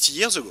 50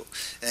 years ago.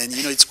 And,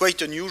 it's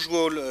quite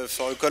unusual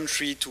for a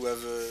country to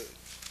have a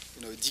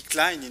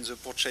decline in the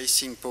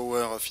purchasing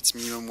power of its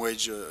minimum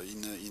wage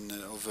in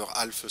over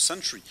half a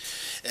century.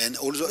 And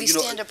also, we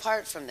stand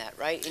apart from that,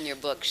 right? In your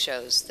book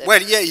shows that. Well,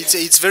 yeah,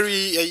 it's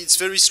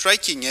very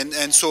striking,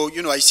 and so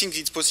I think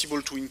it's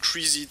possible to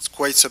increase it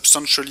quite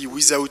substantially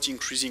without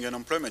increasing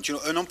unemployment.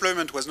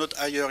 Unemployment was not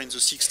higher in the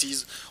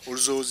 60s,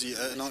 although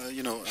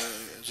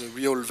the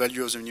real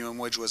value of the minimum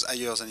wage was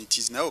higher than it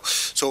is now.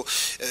 So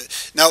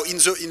now in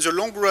the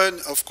long run,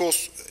 of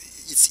course,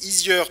 it's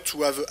easier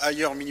to have a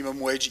higher minimum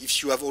wage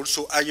if you have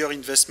also higher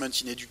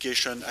investment in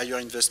education, higher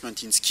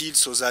investment in skills,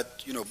 so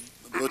that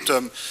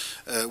bottom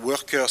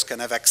workers can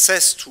have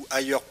access to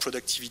higher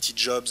productivity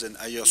jobs and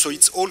higher. So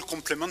it's all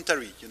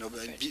complementary.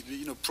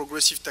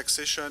 Progressive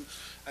taxation,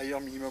 higher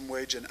minimum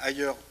wage, and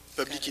higher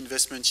public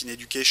investment in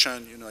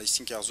education. I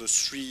think are the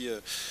three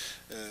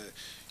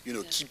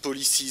key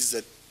policies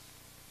that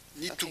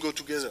need to go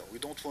together. We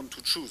don't want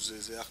to choose;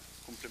 they are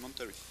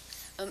complementary.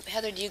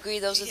 Heather, do you agree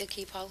those are the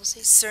key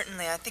policies?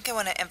 Certainly. I think I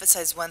want to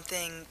emphasize one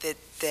thing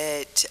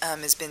that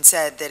has been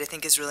said that I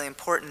think is really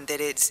important, that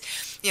it's,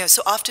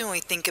 so often when we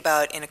think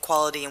about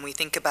inequality and we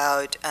think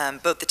about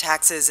both the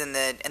taxes and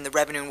the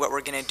revenue and what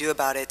we're going to do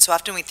about it, so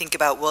often we think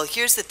about, well,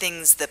 here's the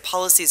things, the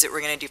policies that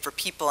we're going to do for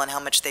people and how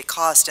much they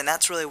cost, and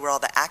that's really where all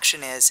the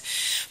action is.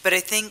 But I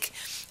think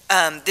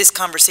this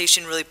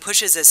conversation really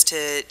pushes us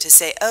to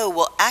say, oh,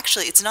 well,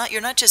 actually,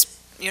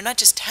 you're not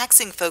just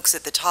taxing folks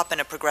at the top in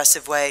a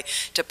progressive way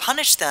to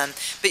punish them,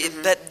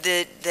 but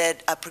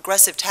that a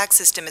progressive tax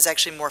system is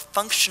actually more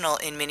functional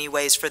in many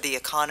ways for the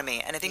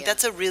economy. And I think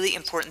that's a really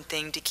important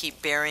thing to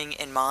keep bearing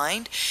in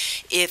mind.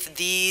 If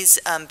these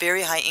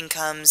very high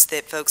incomes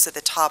that folks at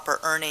the top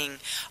are earning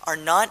are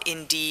not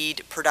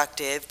indeed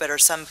productive, but are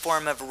some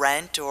form of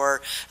rent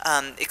or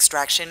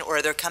extraction,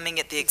 or they're coming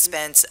at the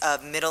expense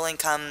of middle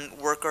income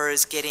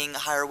workers getting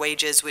higher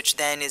wages, which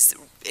then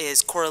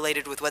is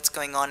correlated with what's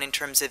going on in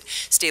terms of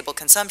stable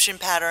consumption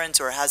patterns,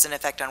 or has an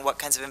effect on what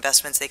kinds of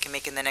investments they can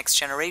make in the next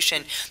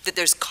generation, that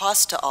there's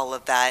cost to all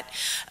of that.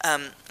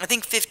 I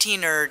think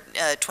 15 or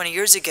 20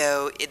 years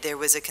ago, there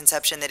was a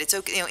conception that it's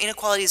okay,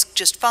 inequality is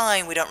just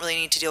fine, we don't really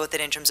need to deal with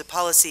it in terms of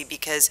policy,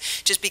 because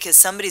just because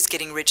somebody's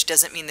getting rich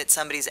doesn't mean that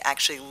somebody's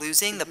actually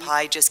losing. The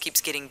pie just keeps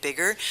getting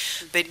bigger.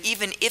 But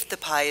even if the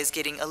pie is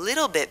getting a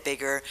little bit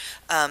bigger,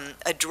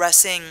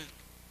 addressing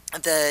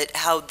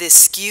how this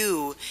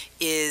skew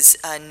is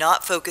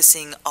not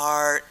focusing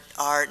the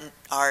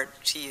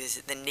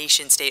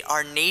nation state,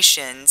 our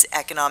nation's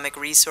economic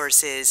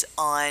resources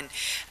on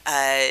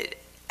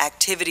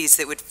activities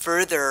that would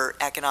further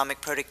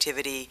economic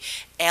productivity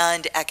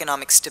and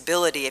economic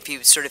stability. If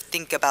you sort of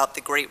think about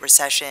the Great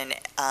Recession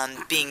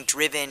being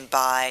driven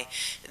by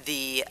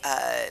the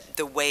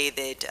way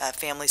that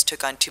families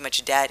took on too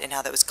much debt and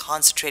how that was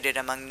concentrated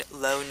among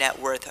low net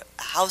worth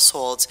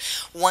households,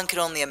 one could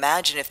only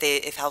imagine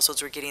if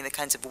households were getting the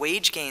kinds of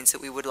wage gains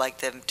that we would like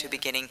them to be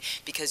getting,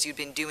 because you'd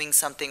been doing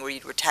something where you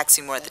were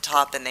taxing more at the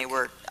top and they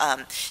were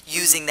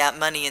using that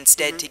money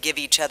instead to give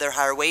each other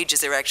higher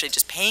wages. They were actually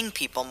just paying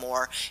people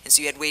more, and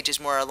so you had wages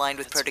more aligned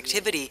with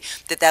productivity,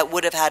 that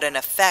would have had an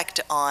effect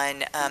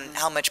on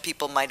how much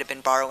people might have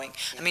been borrowing.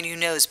 I mean, who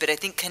knows? But I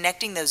think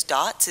connecting those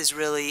dots is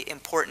really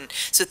important.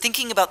 So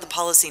thinking about the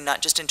policy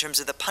not just in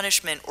terms of the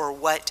punishment or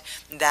what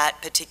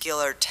that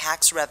particular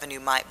tax revenue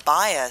might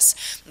buy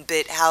us,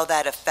 but how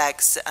that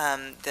affects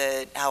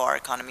how our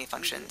economy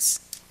functions.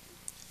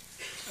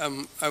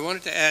 I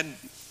wanted to add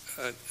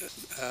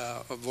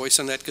a voice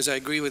on that, because I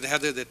agree with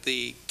Heather that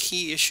the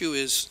key issue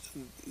is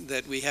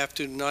that we have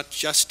to not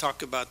just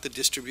talk about the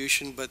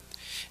distribution, but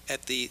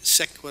at the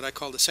what I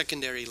call the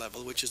secondary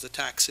level, which is the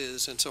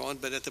taxes and so on,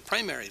 but at the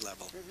primary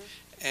level.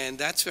 And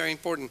that's very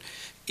important.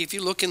 If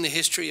you look in the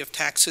history of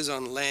taxes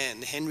on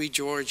land, Henry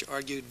George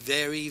argued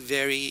very,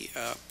 very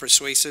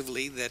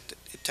persuasively that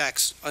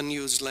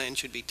unused land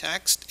should be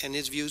taxed, and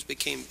his views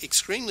became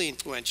extremely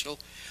influential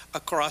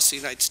across the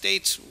United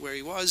States, where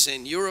he was,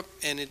 in Europe,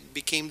 and it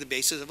became the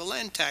basis of a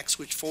land tax,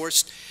 which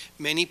forced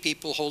many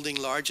people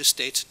holding large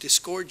estates to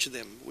disgorge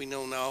them. We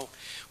know now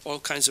all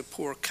kinds of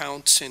poor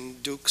counts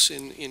and dukes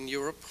in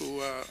Europe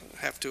who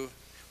have to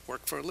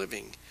work for a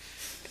living.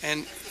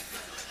 And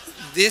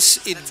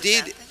this, it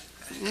did,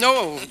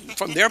 No,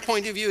 from their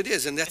point of view it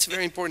is, and that's a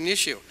very important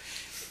issue.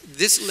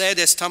 This led,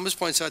 as Thomas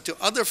points out, to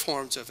other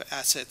forms of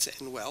assets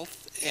and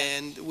wealth,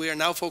 and we are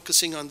now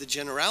focusing on the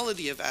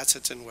generality of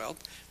assets and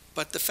wealth,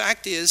 but the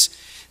fact is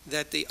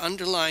that the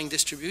underlying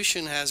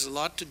distribution has a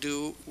lot to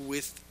do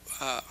with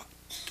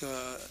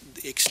the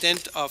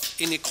extent of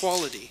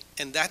inequality,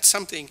 and that's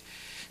something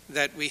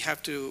that we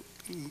have to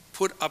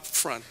put up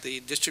front, the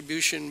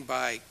distribution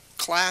by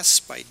class,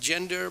 by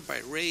gender, by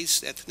race,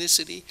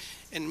 ethnicity.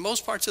 In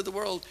most parts of the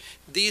world,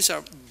 these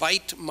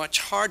bite much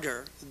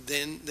harder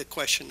than the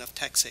question of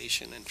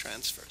taxation and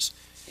transfers.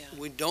 Yeah.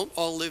 We don't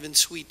all live in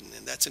Sweden,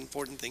 and that's an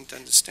important thing to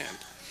understand.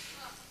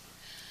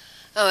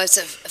 Oh, it's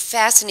a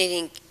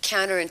fascinating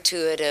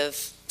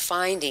counterintuitive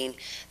finding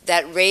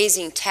that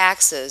raising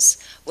taxes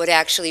would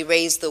actually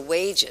raise the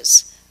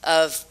wages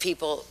of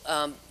people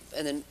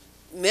in the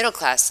middle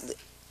class,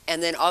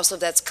 and then also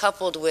that's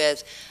coupled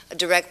with a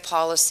direct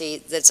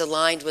policy that's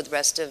aligned with the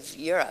rest of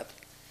Europe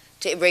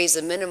to raise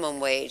the minimum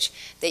wage,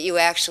 that you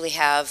actually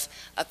have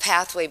a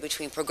pathway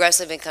between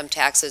progressive income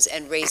taxes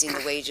and raising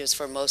the wages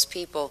for most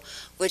people,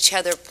 which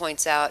Heather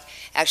points out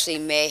actually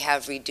may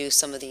have reduced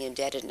some of the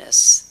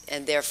indebtedness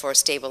and therefore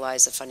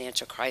stabilize the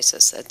financial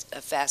crisis. A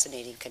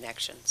fascinating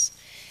connections.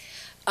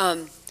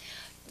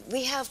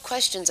 We have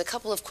questions, a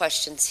couple of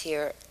questions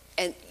here,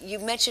 and you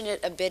mentioned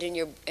it a bit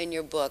in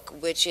your book,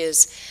 which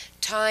is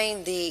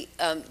tying the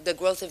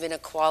growth of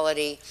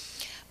inequality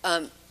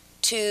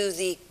to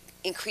the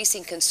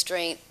increasing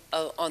constraint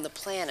on the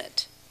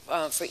planet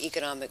for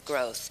economic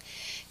growth.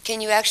 Can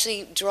you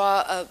actually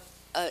draw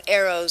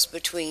arrows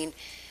between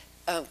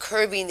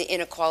curbing the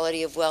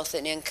inequality of wealth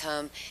and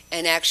income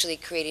and actually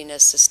creating a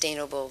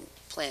sustainable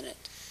planet?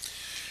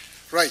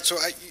 Right. So,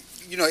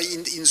 in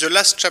the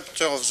last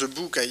chapter of the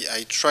book,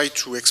 I try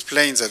to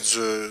explain that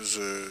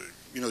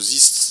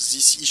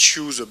these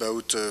issues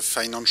about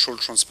financial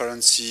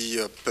transparency,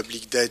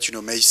 public debt,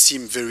 may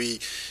seem very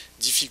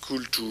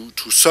difficult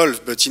to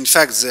solve, but in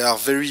fact they are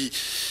very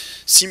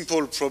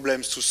simple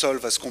problems to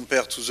solve as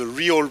compared to the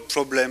real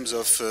problems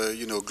of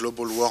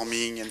global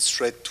warming and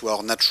threat to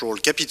our natural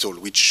capital,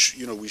 which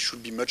we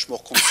should be much more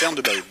concerned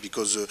about,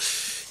 because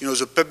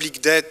the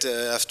public debt,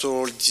 after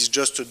all, it is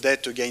just a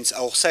debt against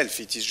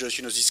ourselves. It is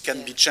just this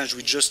can be changed.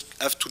 We just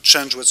have to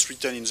change what's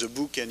written in the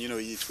book, and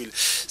it will.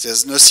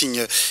 There's nothing,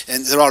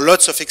 and there are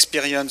lots of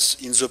experience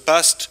in the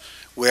past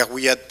where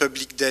we had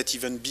public debt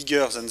even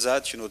bigger than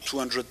that,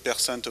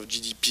 200% of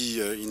GDP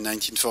in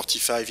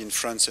 1945 in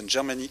France and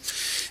Germany.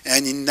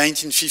 And in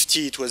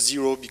 1950 it was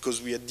zero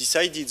because we had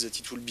decided that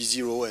it would be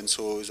zero, and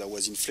so there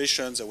was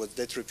inflation, there was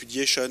debt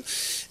repudiation,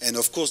 and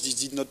of course this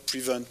did not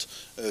prevent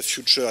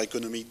future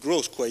economic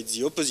growth, quite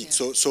the opposite.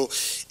 Yeah. So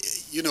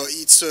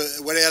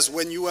it's whereas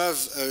when you have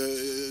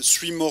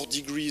 3 more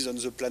degrees on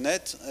the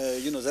planet,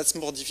 that's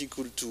more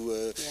difficult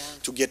to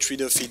get rid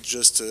of it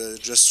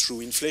just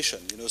through inflation.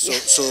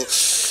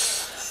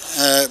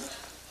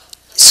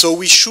 So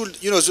we should,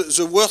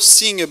 the worst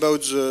thing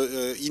about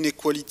the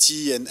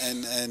inequality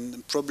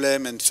and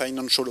problem and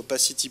financial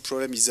opacity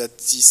problem is that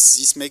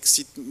this makes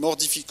it more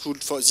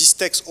difficult this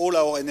takes all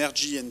our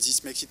energy, and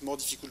this makes it more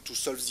difficult to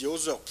solve the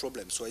other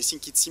problems. So I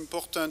think it's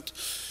important,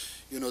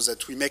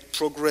 that we make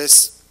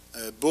progress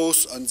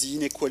both on the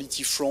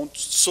inequality front,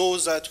 so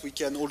that we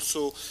can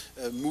also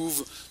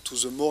move to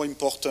the more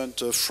important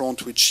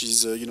front, which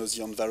is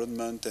the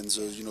environment and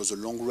the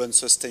long-run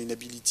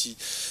sustainability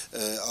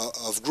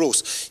of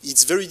growth.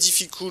 It's very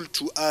difficult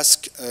to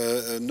ask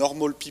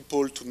normal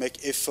people to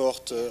make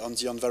effort on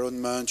the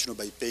environment,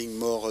 by paying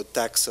more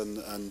tax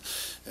on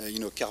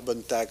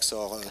carbon tax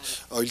or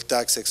oil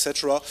tax,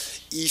 etc.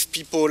 If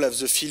people have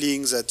the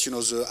feeling that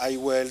the high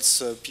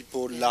wealth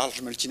people,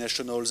 large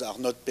multinationals, are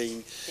not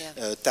paying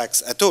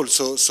tax at all.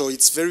 So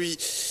it's very,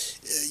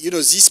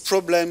 these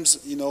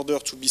problems, in order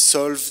to be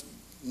solved,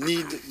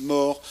 need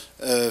more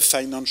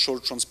financial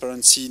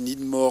transparency, need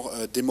more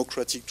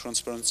democratic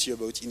transparency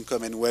about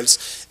income and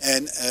wealth.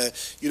 And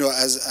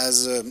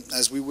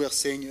as we were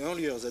saying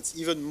earlier, that's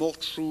even more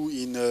true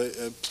in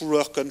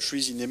poorer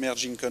countries, in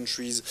emerging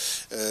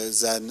countries,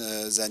 than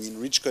in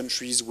rich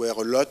countries, where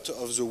a lot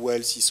of the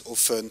wealth is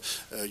often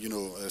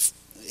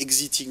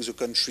exiting the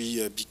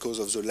country because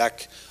of the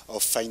lack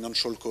of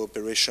financial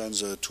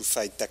cooperations to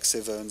fight tax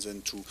havens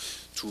and to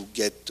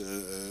get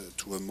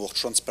to a more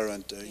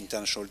transparent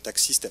international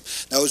tax system.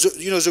 Now,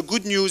 the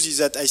good news is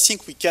that I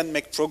think we can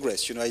make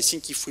progress. I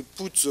think if we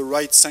put the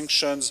right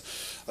sanctions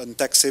on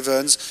tax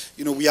havens,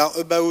 we are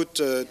about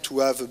to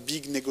have a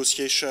big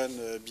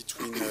negotiation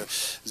between the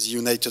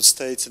United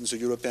States and the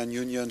European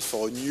Union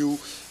for a new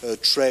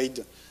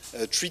trade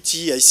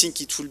treaty. I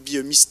think it will be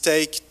a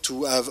mistake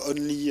to have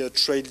only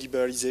trade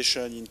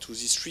liberalization into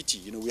this treaty.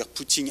 You know, we are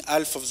putting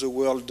half of the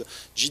world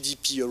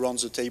GDP around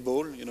the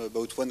table, you know,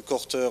 about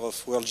 1/4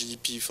 of world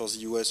GDP for the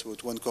US,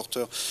 about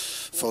 1/4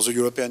 for the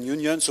European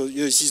Union. So, you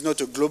know, this is not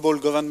a global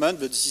government,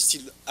 but this is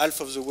still half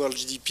of the world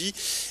GDP.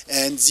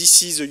 And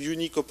this is a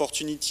unique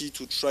opportunity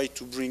to try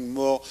to bring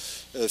more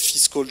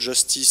fiscal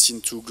justice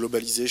into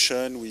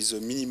globalization with a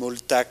minimal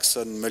tax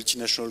on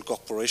multinational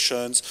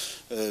corporations,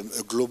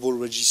 a global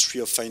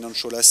registry of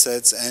financial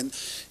assets. And,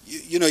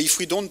 you know, if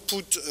we don't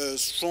put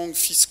strong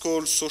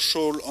fiscal,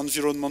 social,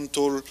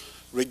 environmental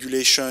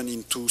regulation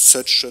into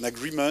such an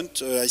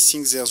agreement, I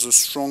think there's a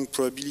strong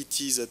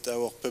probability that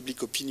our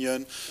public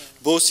opinion,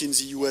 both in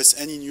the US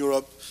and in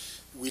Europe,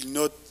 will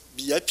not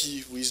be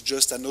happy with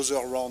just another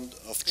round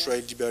of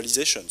trade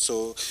liberalization.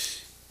 So,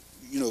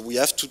 you know, we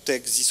have to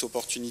take these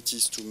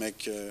opportunities to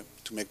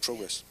make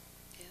progress.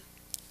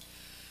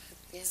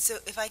 Yeah. So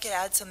if I could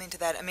add something to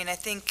that, I mean, I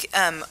think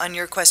on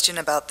your question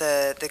about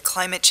the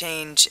climate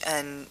change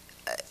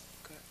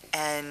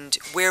and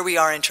where we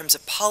are in terms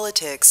of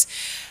politics,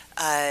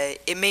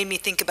 it made me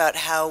think about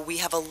how we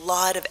have a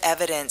lot of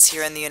evidence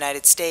here in the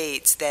United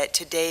States that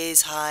today's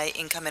high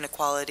income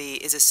inequality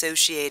is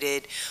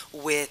associated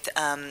with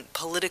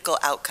political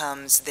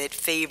outcomes that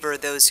favor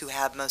those who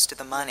have most of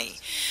the money.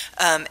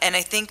 And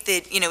I think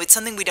that, you know, it's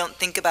something we don't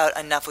think about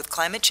enough with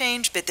climate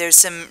change, but there's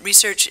some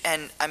research,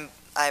 and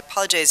I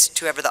apologize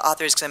to whoever the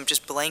author is because I'm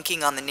just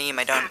blanking on the name.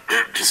 I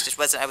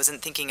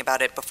wasn't thinking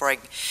about it before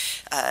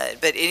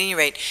but at any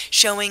rate,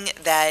 showing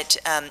that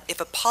if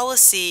a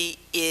policy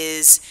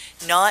is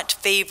not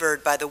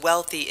favored by the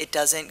wealthy, it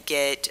doesn't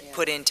get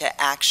put into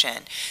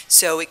action.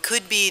 So it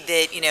could be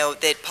that, you know,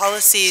 that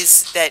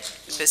policies that,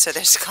 so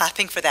there's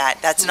clapping for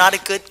that. That's not a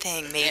good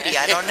thing, maybe,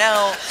 I don't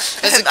know.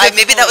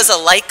 Maybe that was a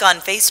like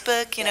on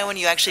Facebook, you know, when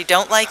you actually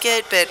don't like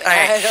it, but all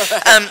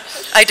right.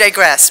 I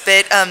digress,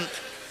 but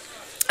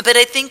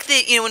I think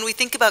that, you know, when we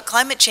think about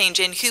climate change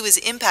and who is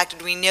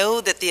impacted, we know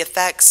that the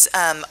effects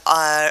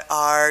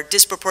are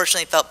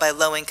disproportionately felt by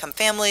low-income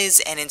families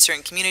and in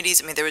certain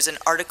communities. I mean, there was an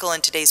article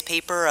in today's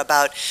paper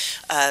about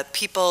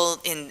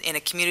people in a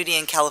community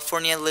in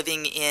California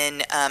living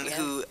in,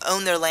 who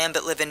own their land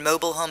but live in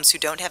mobile homes who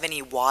don't have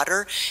any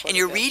water. And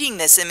you're reading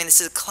this, I mean, this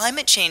is a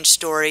climate change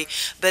story,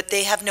 but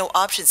they have no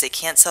options. They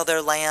can't sell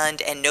their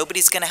land and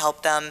nobody's going to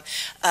help them.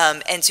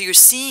 And so you're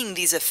seeing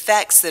these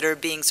effects that are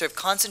being sort of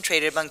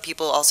concentrated among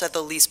people also have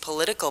the least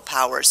political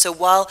power. So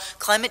while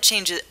climate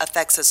change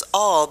affects us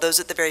all,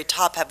 those at the very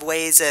top have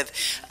ways of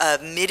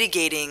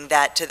mitigating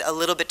that to a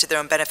little bit to their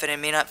own benefit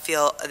and may not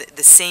feel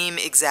the same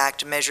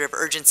exact measure of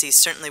urgency.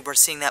 Certainly we're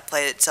seeing that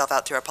play itself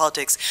out through our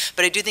politics.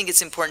 But I do think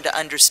it's important to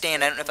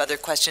understand, I don't know if other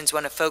questions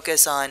want to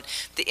focus on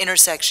the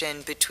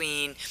intersection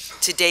between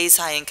today's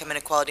high income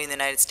inequality in the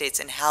United States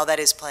and how that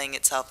is playing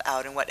itself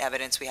out and what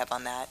evidence we have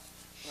on that.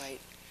 Right.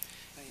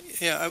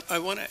 Yeah, I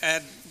want to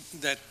add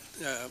that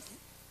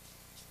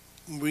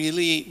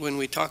really, when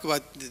we talk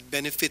about the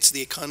benefits of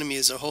the economy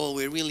as a whole,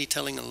 we're really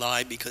telling a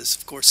lie because,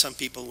 of course, some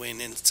people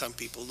win and some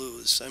people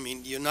lose. I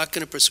mean, you're not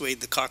going to persuade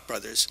the Koch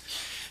brothers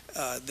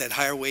that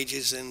higher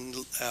wages and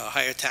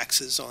higher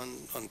taxes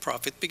on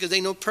profit because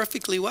they know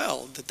perfectly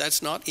well that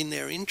that's not in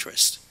their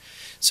interest.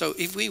 So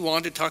if we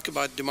want to talk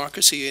about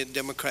democracy and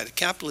democratic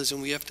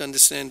capitalism, we have to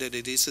understand that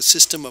it is a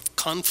system of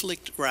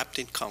conflict wrapped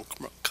in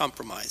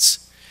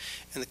compromise.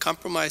 And the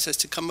compromise has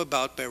to come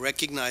about by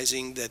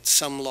recognizing that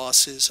some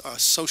losses are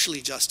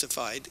socially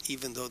justified,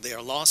 even though they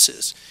are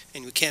losses,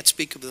 and we can't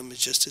speak of them as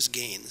just as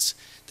gains.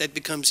 That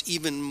becomes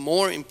even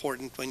more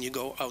important when you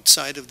go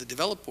outside of the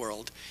developed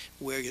world,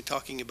 where you're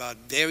talking about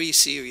very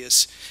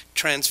serious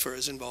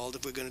transfers involved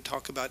if we're going to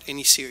talk about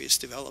any serious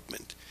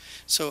development.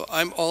 So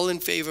I'm all in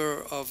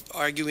favor of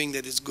arguing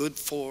that it's good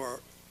for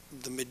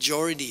the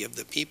majority of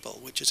the people,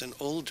 which is an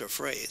older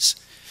phrase,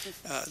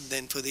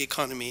 than for the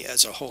economy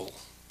as a whole.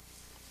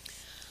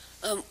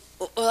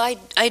 Well,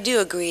 I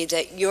do agree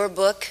that your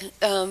book,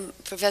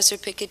 Professor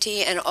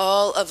Piketty, and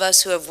all of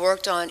us who have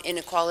worked on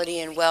inequality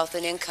and wealth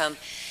and income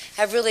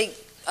have really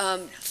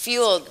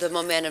fueled the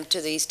momentum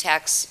to these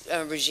tax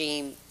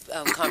regime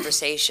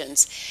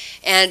conversations.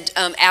 And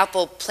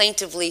Apple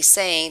plaintively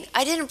saying,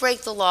 I didn't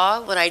break the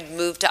law when I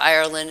moved to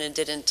Ireland and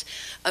didn't.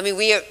 I mean,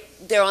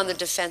 they're on the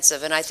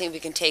defensive, and I think we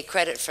can take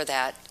credit for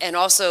that. And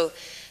also,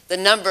 the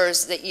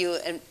numbers that you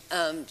and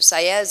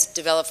Saez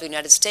developed for the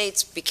United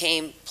States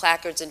became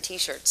placards and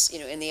T-shirts, you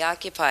know, in the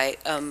Occupy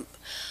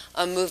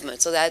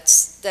movement. So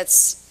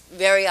that's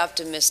very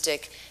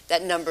optimistic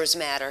that numbers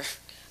matter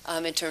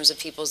in terms of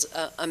people's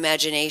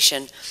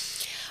imagination.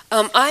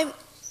 I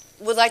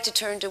would like to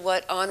turn to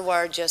what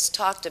Anwar just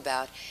talked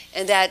about,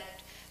 and that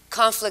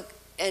conflict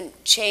and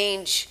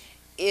change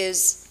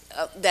is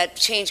that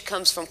change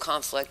comes from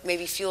conflict,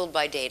 maybe fueled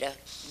by data,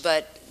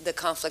 but the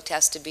conflict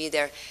has to be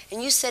there.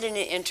 And you said in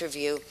an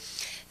interview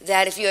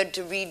that if you had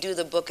to redo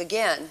the book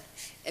again,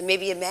 and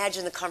maybe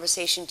imagine the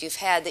conversations you've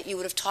had, that you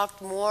would have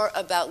talked more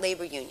about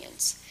labor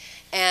unions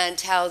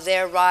and how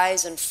their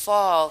rise and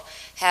fall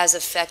has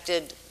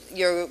affected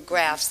your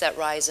graphs that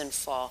rise and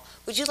fall.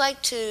 Would you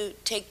like to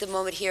take the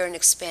moment here and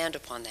expand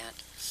upon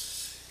that?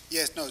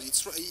 Yes, no,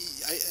 it's,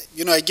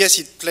 I guess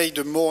it played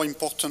a more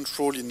important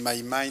role in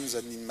my mind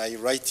than in my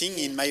writing.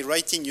 In my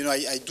writing,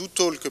 I do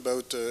talk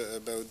about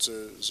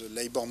the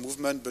labor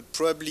movement, but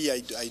probably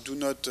I do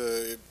not,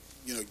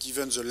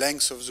 given the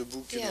length of the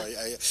book,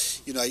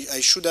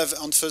 I should have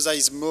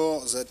emphasized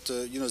more that,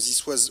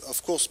 this was,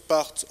 of course,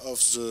 part of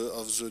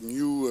the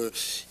new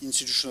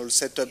institutional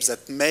setup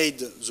that made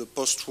the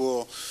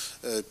post-war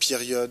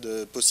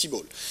period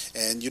possible.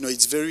 And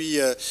it's very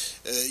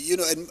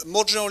and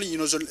more generally,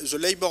 the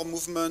labor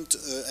movement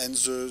and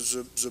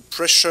the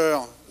pressure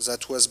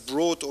that was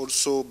brought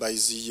also by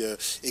the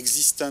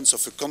existence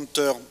of a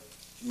counter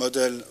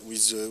model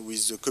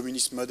with the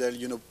communist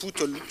model,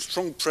 put a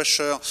strong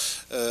pressure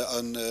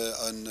on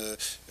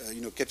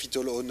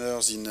capital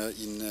owners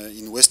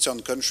in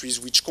Western countries,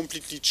 which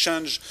completely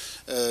changed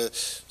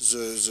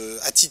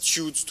the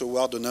attitudes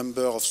toward a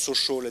number of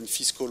social and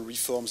fiscal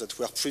reforms that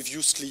were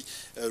previously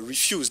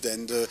refused.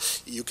 And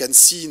you can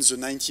see in the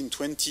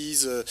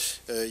 1920s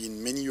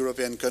in many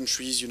European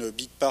countries, a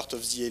big part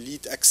of the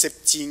elite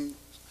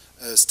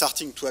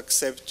starting to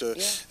accept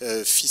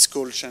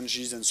fiscal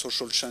changes and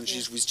social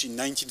changes, which in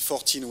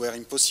 1914 were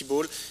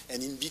impossible,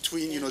 and in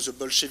between, the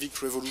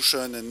Bolshevik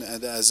Revolution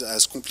and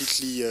has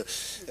completely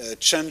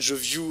changed the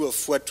view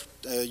of what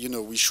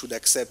we should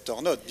accept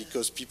or not,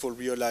 because people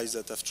realize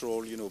that after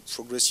all,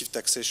 progressive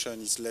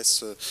taxation is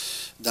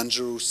less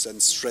dangerous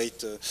than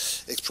straight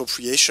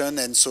expropriation,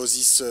 and so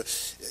this,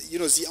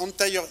 the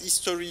entire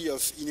history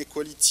of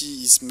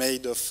inequality is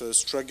made of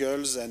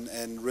struggles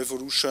and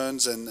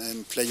revolutions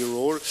and play a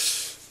role.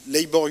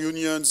 Labor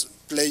unions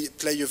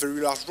play a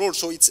very large role.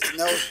 So it's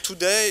now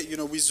today,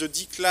 with the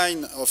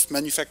decline of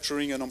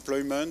manufacturing and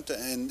employment,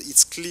 and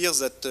it's clear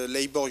that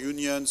labor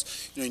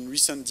unions, in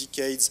recent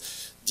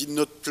decades, did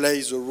not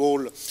play the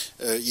role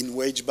in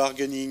wage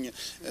bargaining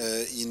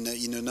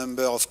in a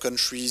number of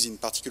countries, in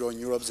particular in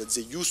Europe, that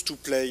they used to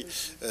play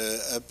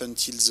up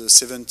until the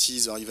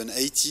 70s or even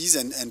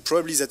 80s, and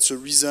probably that's the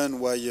reason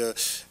why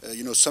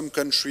some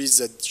countries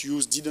that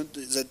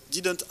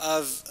didn't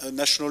have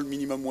national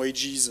minimum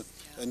wages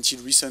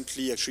until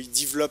recently actually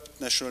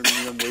developed national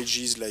minimum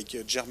wages, like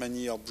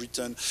Germany or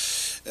Britain.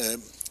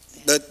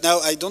 But now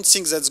I don't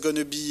think that's going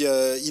to be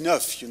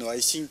enough. I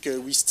think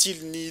we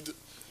still need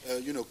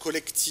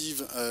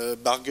collective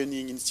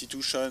bargaining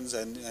institutions,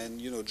 and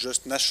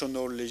just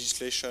national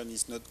legislation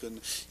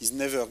is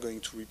never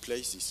going to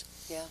replace this.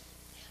 Yeah,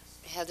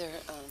 Heather.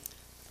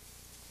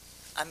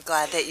 I'm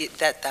glad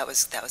that that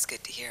was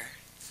good to hear.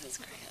 That's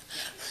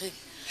great.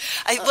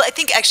 I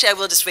think actually I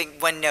will just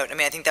make one note. I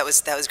mean, I think that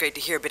was great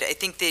to hear, but I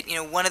think that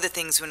one of the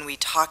things when we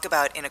talk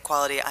about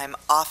inequality, I'm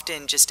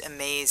often just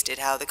amazed at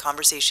how the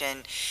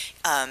conversation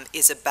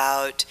is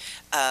about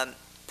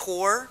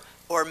poor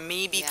or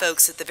maybe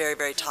folks at the very,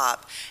 very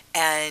top.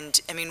 And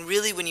I mean,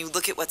 really, when you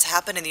look at what's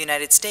happened in the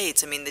United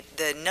States, I mean,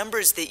 the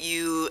numbers that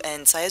you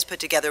and Saya's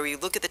put together, where you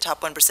look at the top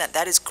 1%,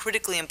 that is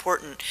critically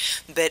important.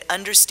 But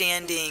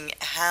understanding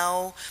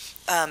how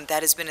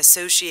that has been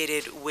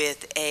associated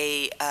with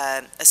a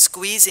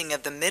squeezing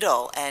of the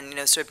middle, and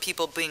sort of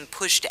people being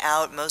pushed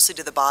out, mostly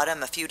to the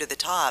bottom, a few to the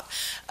top,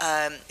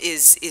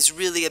 is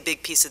really a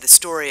big piece of the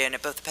story, and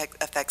it both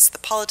affects the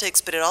politics,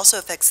 but it also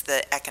affects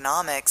the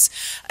economics,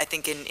 I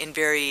think, in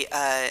very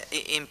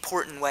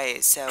important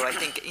ways. So I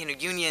think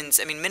unions.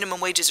 I mean,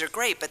 minimum wages are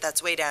great, but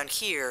that's way down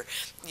here.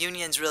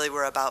 Unions really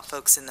were about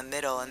folks in the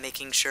middle and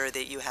making sure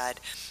that you had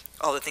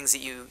all the things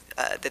that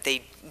that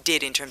they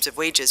did in terms of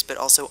wages, but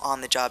also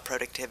on-the-job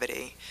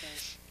productivity.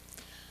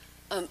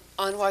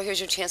 Anwar, here's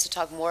your chance to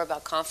talk more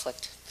about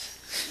conflict.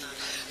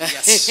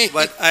 Yes,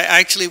 but I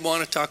actually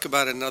want to talk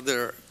about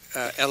another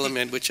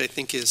element, which I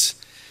think is,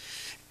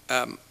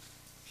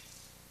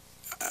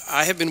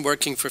 I have been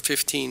working for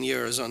 15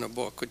 years on a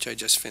book, which I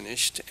just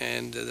finished,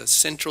 and the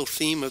central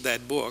theme of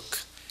that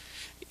book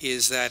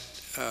is that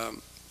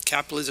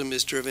capitalism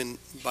is driven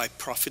by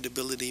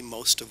profitability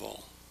most of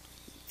all.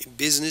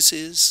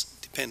 Businesses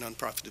depend on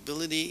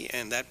profitability,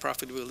 and that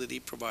profitability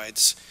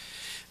provides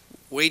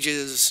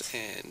wages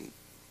and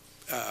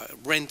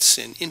rents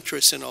and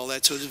interest and all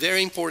that. So it's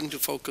very important to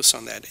focus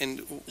on that. And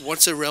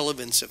what's the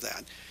relevance of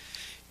that?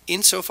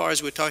 Insofar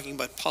as we're talking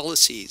about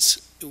policies,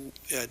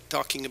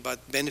 talking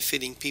about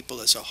benefiting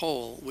people as a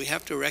whole, we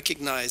have to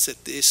recognize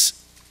that this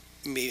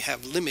may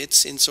have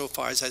limits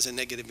insofar as it has a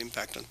negative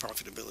impact on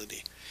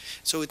profitability.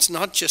 So it's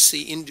not just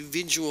the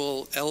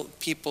individual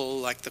people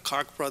like the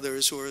Koch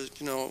brothers, who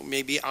are,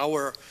 maybe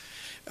our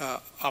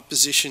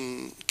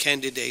opposition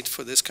candidate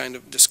for this kind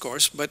of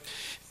discourse, but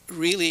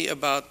really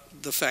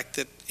about the fact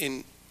that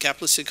in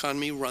capitalist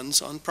economy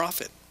runs on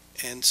profit.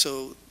 And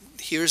so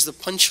here's the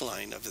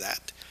punchline of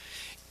that.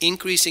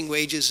 Increasing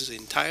wages is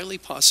entirely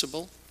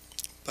possible,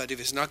 but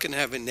if it's not going to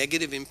have a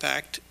negative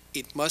impact,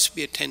 it must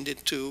be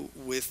attended to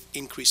with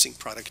increasing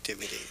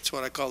productivity. It's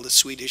what I call the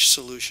Swedish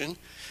solution.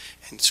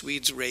 And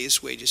Swedes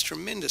raise wages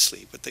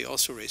tremendously, but they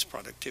also raise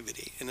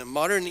productivity. In a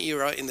modern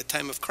era, in the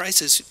time of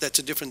crisis, that's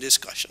a different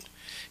discussion,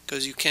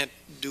 because you can't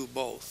do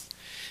both.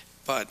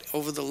 But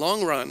over the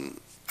long run,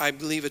 I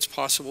believe it's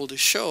possible to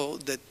show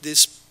that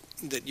this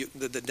that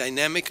the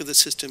dynamic of the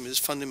system is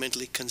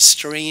fundamentally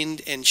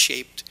constrained and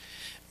shaped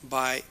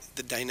by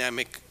the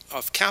dynamic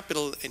of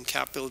capital, and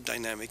capital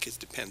dynamic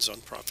depends on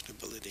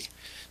profitability.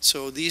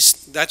 So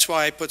that's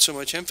why I put so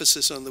much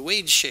emphasis on the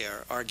wage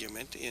share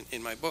argument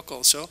in my book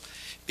also,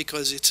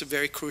 because it's a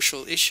very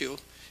crucial issue.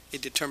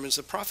 It determines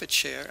the profit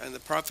share, and the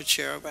profit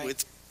share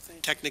with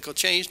technical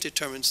change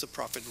determines the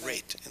profit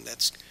rate, and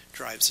that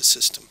drives the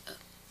system.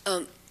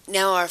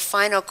 Now our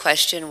final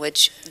question,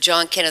 which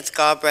John Kenneth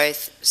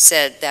Galbraith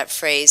said, that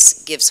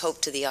phrase gives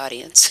hope to the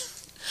audience.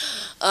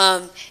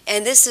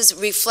 And this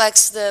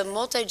reflects the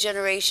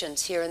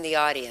multi-generations here in the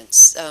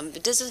audience.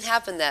 It doesn't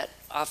happen that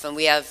often.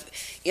 We have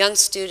young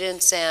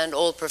students and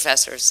old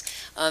professors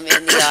in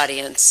the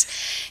audience.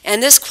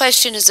 And this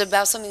question is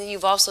about something that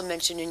you've also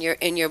mentioned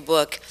in your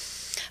book.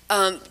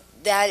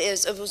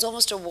 It was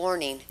almost a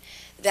warning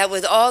that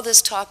with all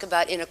this talk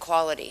about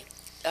inequality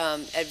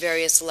at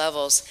various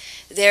levels,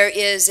 there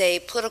is a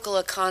political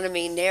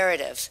economy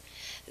narrative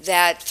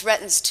that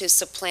threatens to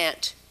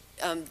supplant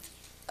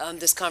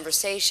this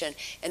conversation,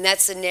 and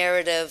that's the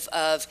narrative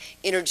of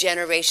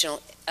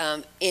intergenerational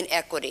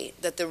inequity,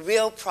 that the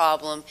real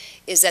problem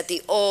is that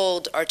the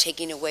old are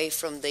taking away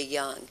from the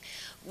young.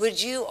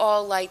 Would you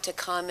all like to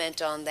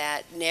comment on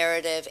that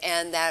narrative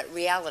and that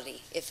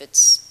reality, if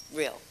it's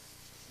real?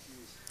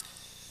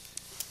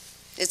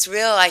 It's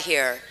real, I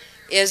hear.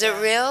 Is it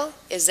real?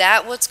 Is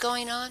that what's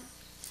going on?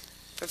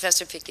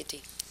 Professor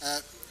Piketty.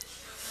 I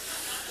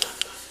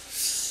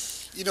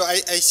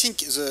think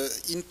the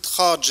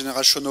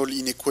intra-generational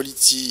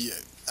inequality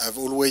have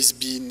always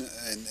been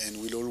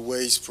and will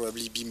always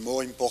probably be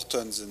more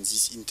important than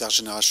this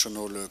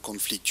intergenerational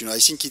conflict. I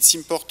think it's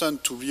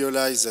important to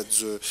realize that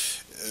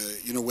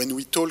when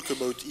we talk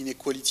about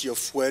inequality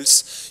of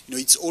wealth,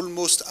 it's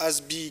almost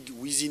as big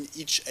within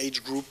each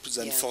age group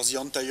than for the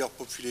entire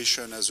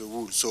population as a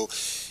whole. So,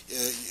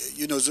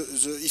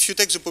 if you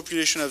take the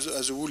population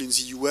as a whole in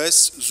the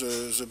US,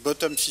 the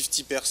bottom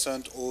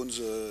 50% owns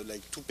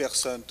like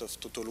 2% of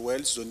total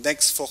wealth. The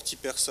next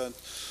 40%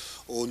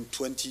 own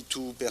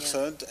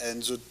 22%,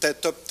 and the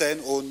top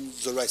 10 own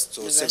the rest,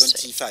 so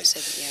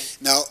 75.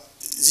 Now,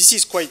 this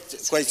is quite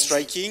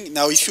striking.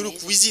 Now, if you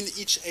look within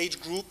each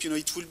age group,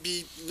 it will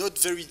be not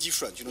very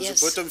different. The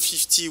bottom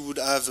 50 would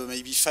have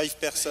maybe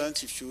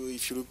 5%. If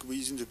you look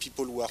within the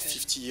people who are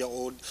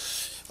 50-year-old,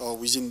 or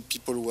within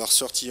people who are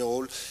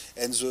 30-year-old,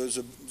 and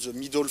the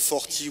middle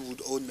 40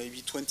 would own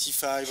maybe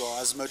 25 or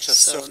as much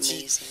as 30.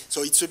 Amazing.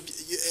 So it's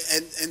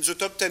and the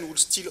top 10 would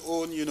still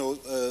own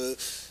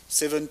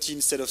 70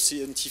 instead of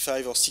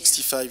 75 or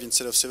 65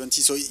 instead of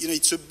 70. So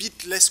it's a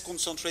bit less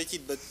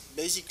concentrated, but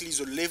basically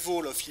the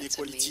level of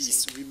inequality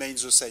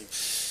remains the same.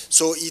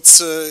 So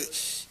it's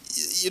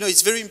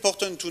very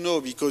important to know,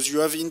 because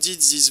you have indeed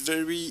this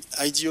very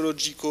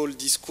ideological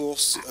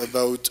discourse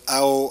about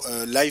how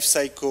life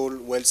cycle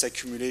wealth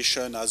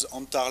accumulation has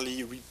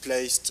entirely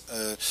replaced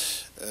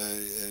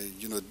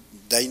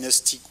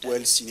dynastic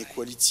wealth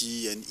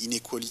inequality and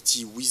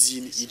inequality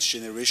within each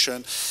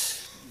generation.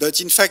 But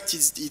in fact,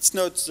 it's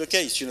not the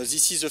case.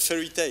 This is a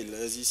fairy tale.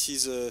 This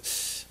is,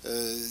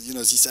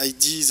 this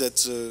idea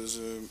that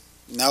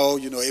now,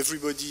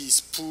 everybody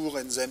is poor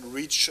and then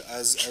rich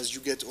as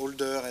you get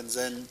older, and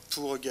then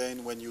poor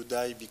again when you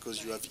die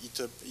because you have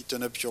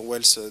eaten up your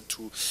wealth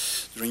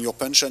during your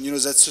pension.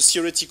 That's a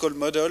theoretical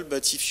model,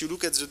 but if you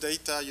look at the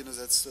data,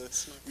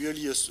 that's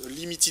really a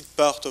limited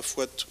part of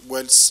what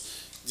wealth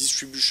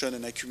distribution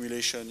and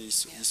accumulation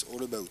is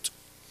all about.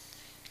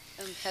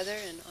 Heather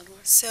and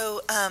Anwar?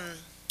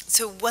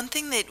 So one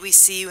thing that we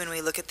see when we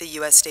look at the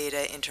U.S.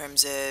 data in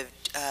terms of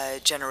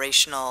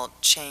generational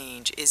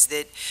change is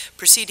that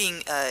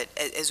proceeding,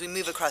 as we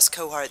move across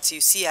cohorts,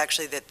 you see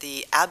actually that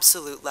the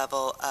absolute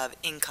level of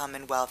income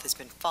and wealth has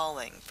been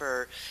falling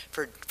for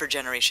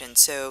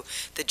generations. So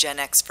the Gen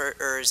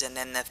Xers, and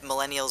then the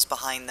millennials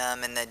behind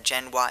them, and the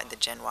Gen Y,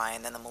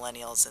 and then the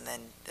millennials, and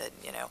then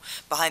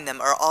behind them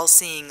are all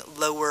seeing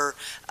lower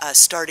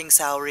starting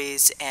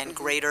salaries and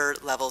greater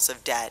levels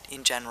of debt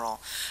in general.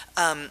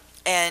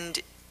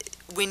 And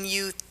when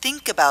you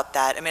think about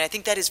that, I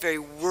think that is very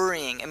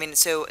worrying.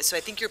 So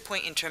I think your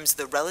point in terms of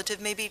the relative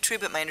may be true,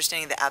 but my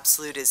understanding of the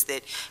absolute is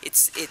that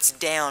it's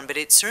down, but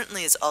it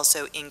certainly is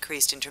also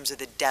increased in terms of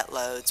the debt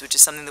loads, which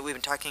is something that we've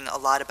been talking a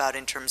lot about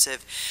in terms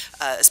of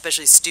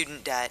especially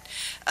student debt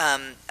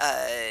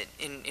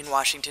in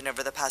Washington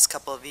over the past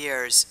couple of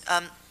years.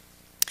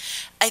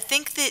 I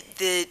think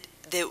that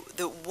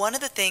one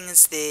of the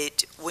things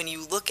that when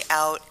you look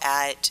out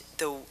at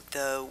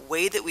the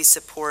way that we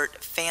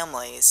support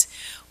families,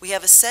 we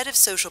have a set of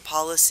social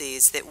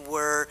policies that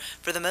were,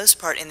 for the most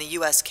part in the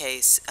U.S.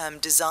 case,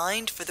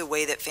 designed for the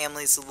way that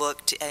families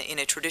looked in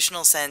a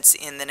traditional sense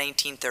in the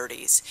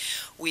 1930s.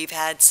 We've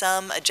had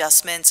some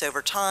adjustments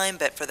over time,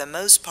 but for the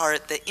most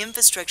part, the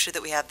infrastructure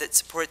that we have that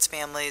supports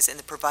families and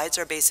that provides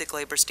our basic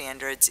labor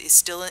standards is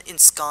still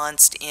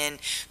ensconced in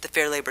the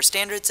Fair Labor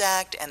Standards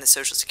Act and the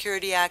Social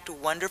Security Act,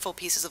 wonderful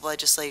pieces of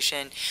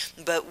legislation.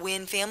 But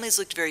when families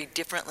looked very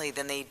differently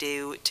than they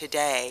do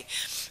today,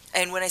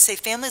 And when I say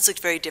families look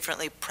very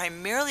differently,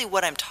 primarily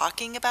what I'm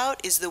talking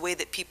about is the way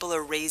that people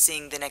are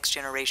raising the next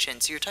generation.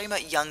 So you're talking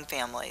about young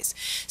families.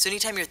 So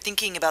anytime you're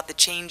thinking about the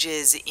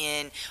changes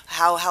in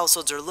how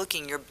households are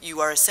looking, you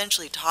are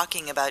essentially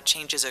talking about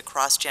changes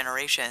across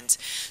generations.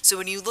 So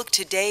when you look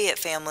today at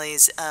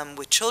families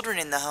with children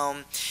in the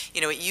home,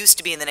 it used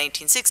to be in the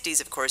 1960s,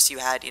 of course, you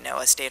had,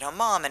 a stay-at-home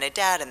mom and a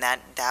dad, and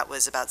that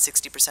was about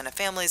 60% of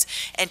families.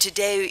 And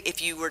today,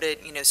 if you were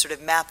to, sort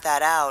of map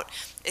that out,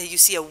 you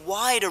see a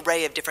wide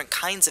array of different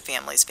kinds of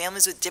families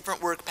with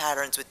different work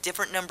patterns, with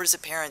different numbers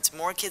of parents,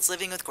 more kids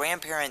living with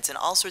grandparents, and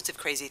all sorts of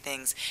crazy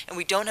things, and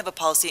we don't have a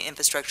policy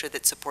infrastructure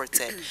that supports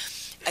it.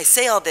 I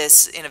say all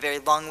this in a very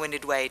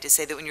long-winded way to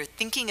say that when you're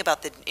thinking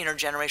about the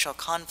intergenerational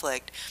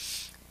conflict,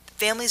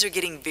 families are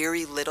getting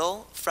very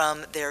little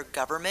from their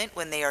government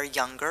when they are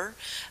younger.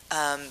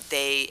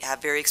 They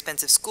have very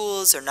expensive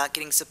schools. They're not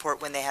getting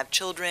support when they have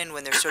children,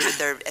 when they're sort of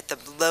at the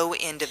low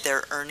end of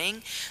their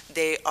earning.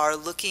 They are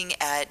looking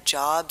at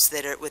jobs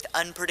that are with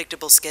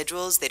unpredictable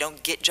schedules. They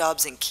don't get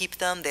jobs and keep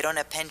them. They don't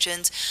have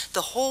pensions.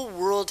 The whole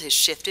world has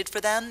shifted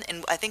for them,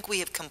 and I think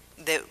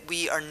that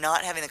we are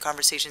not having the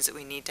conversations that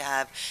we need to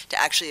have to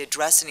actually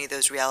address any of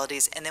those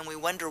realities. And then we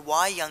wonder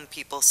why young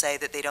people say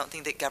that they don't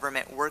think that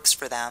government works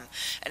for them.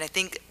 And I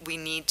think we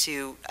need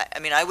to,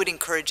 I would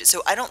encourage it.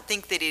 So I don't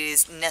think that it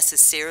is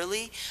necessarily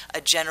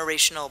a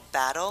generational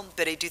battle,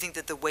 but I do think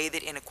that the way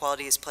that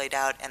inequality is played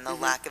out and the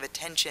lack of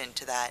attention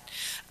to that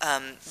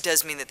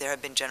does mean that there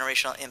have been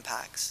generational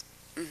impacts.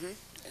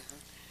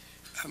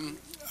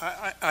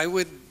 I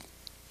would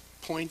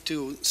point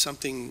to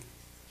something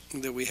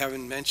that we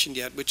haven't mentioned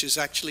yet, which is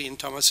actually in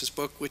Thomas's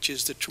book, which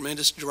is the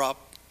tremendous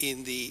drop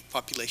in the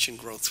population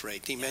growth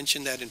rate. He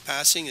mentioned that in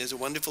passing. There's a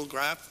wonderful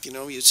graph,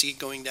 you see it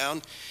going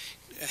down,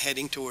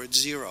 heading towards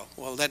zero.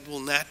 Well, that will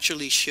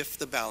naturally shift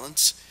the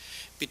balance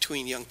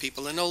between young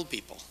people and old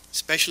people,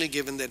 especially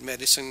given that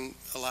medicine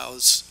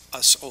allows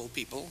us old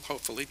people,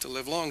 hopefully, to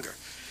live longer.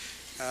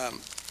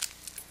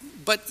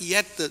 But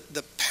yet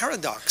the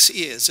paradox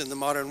is, in the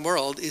modern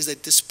world, is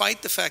that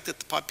despite the fact that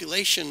the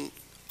population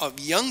of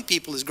young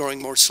people is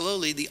growing more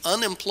slowly, the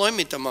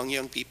unemployment among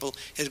young people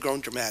has grown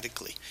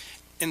dramatically.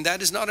 And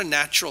that is not a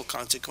natural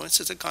consequence.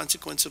 It's a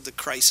consequence of the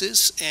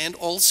crisis and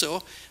also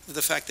of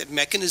the fact that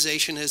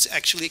mechanization has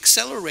actually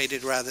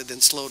accelerated rather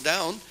than slowed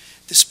down,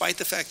 despite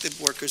the fact that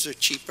workers are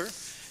cheaper,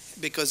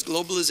 because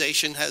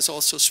globalization has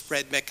also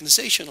spread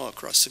mechanization all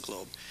across the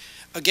globe.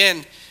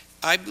 Again,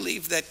 I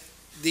believe that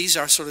these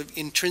are sort of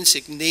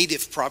intrinsic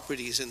native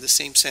properties in the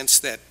same sense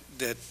that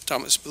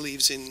Thomas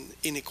believes in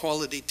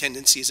inequality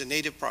tendency as a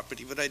native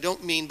property, but I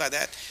don't mean by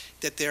that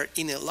they're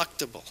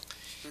ineluctable.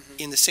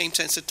 In the same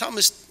sense that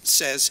Thomas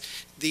says,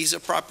 these are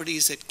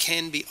properties that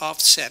can be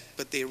offset,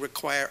 but they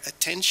require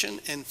attention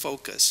and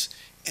focus,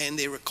 and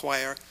they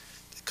require,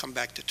 to come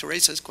back to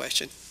Teresa's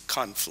question,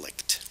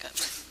 conflict.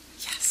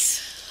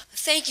 Yes.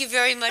 Thank you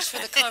very much for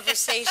the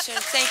conversation.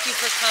 Thank you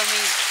for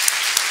coming.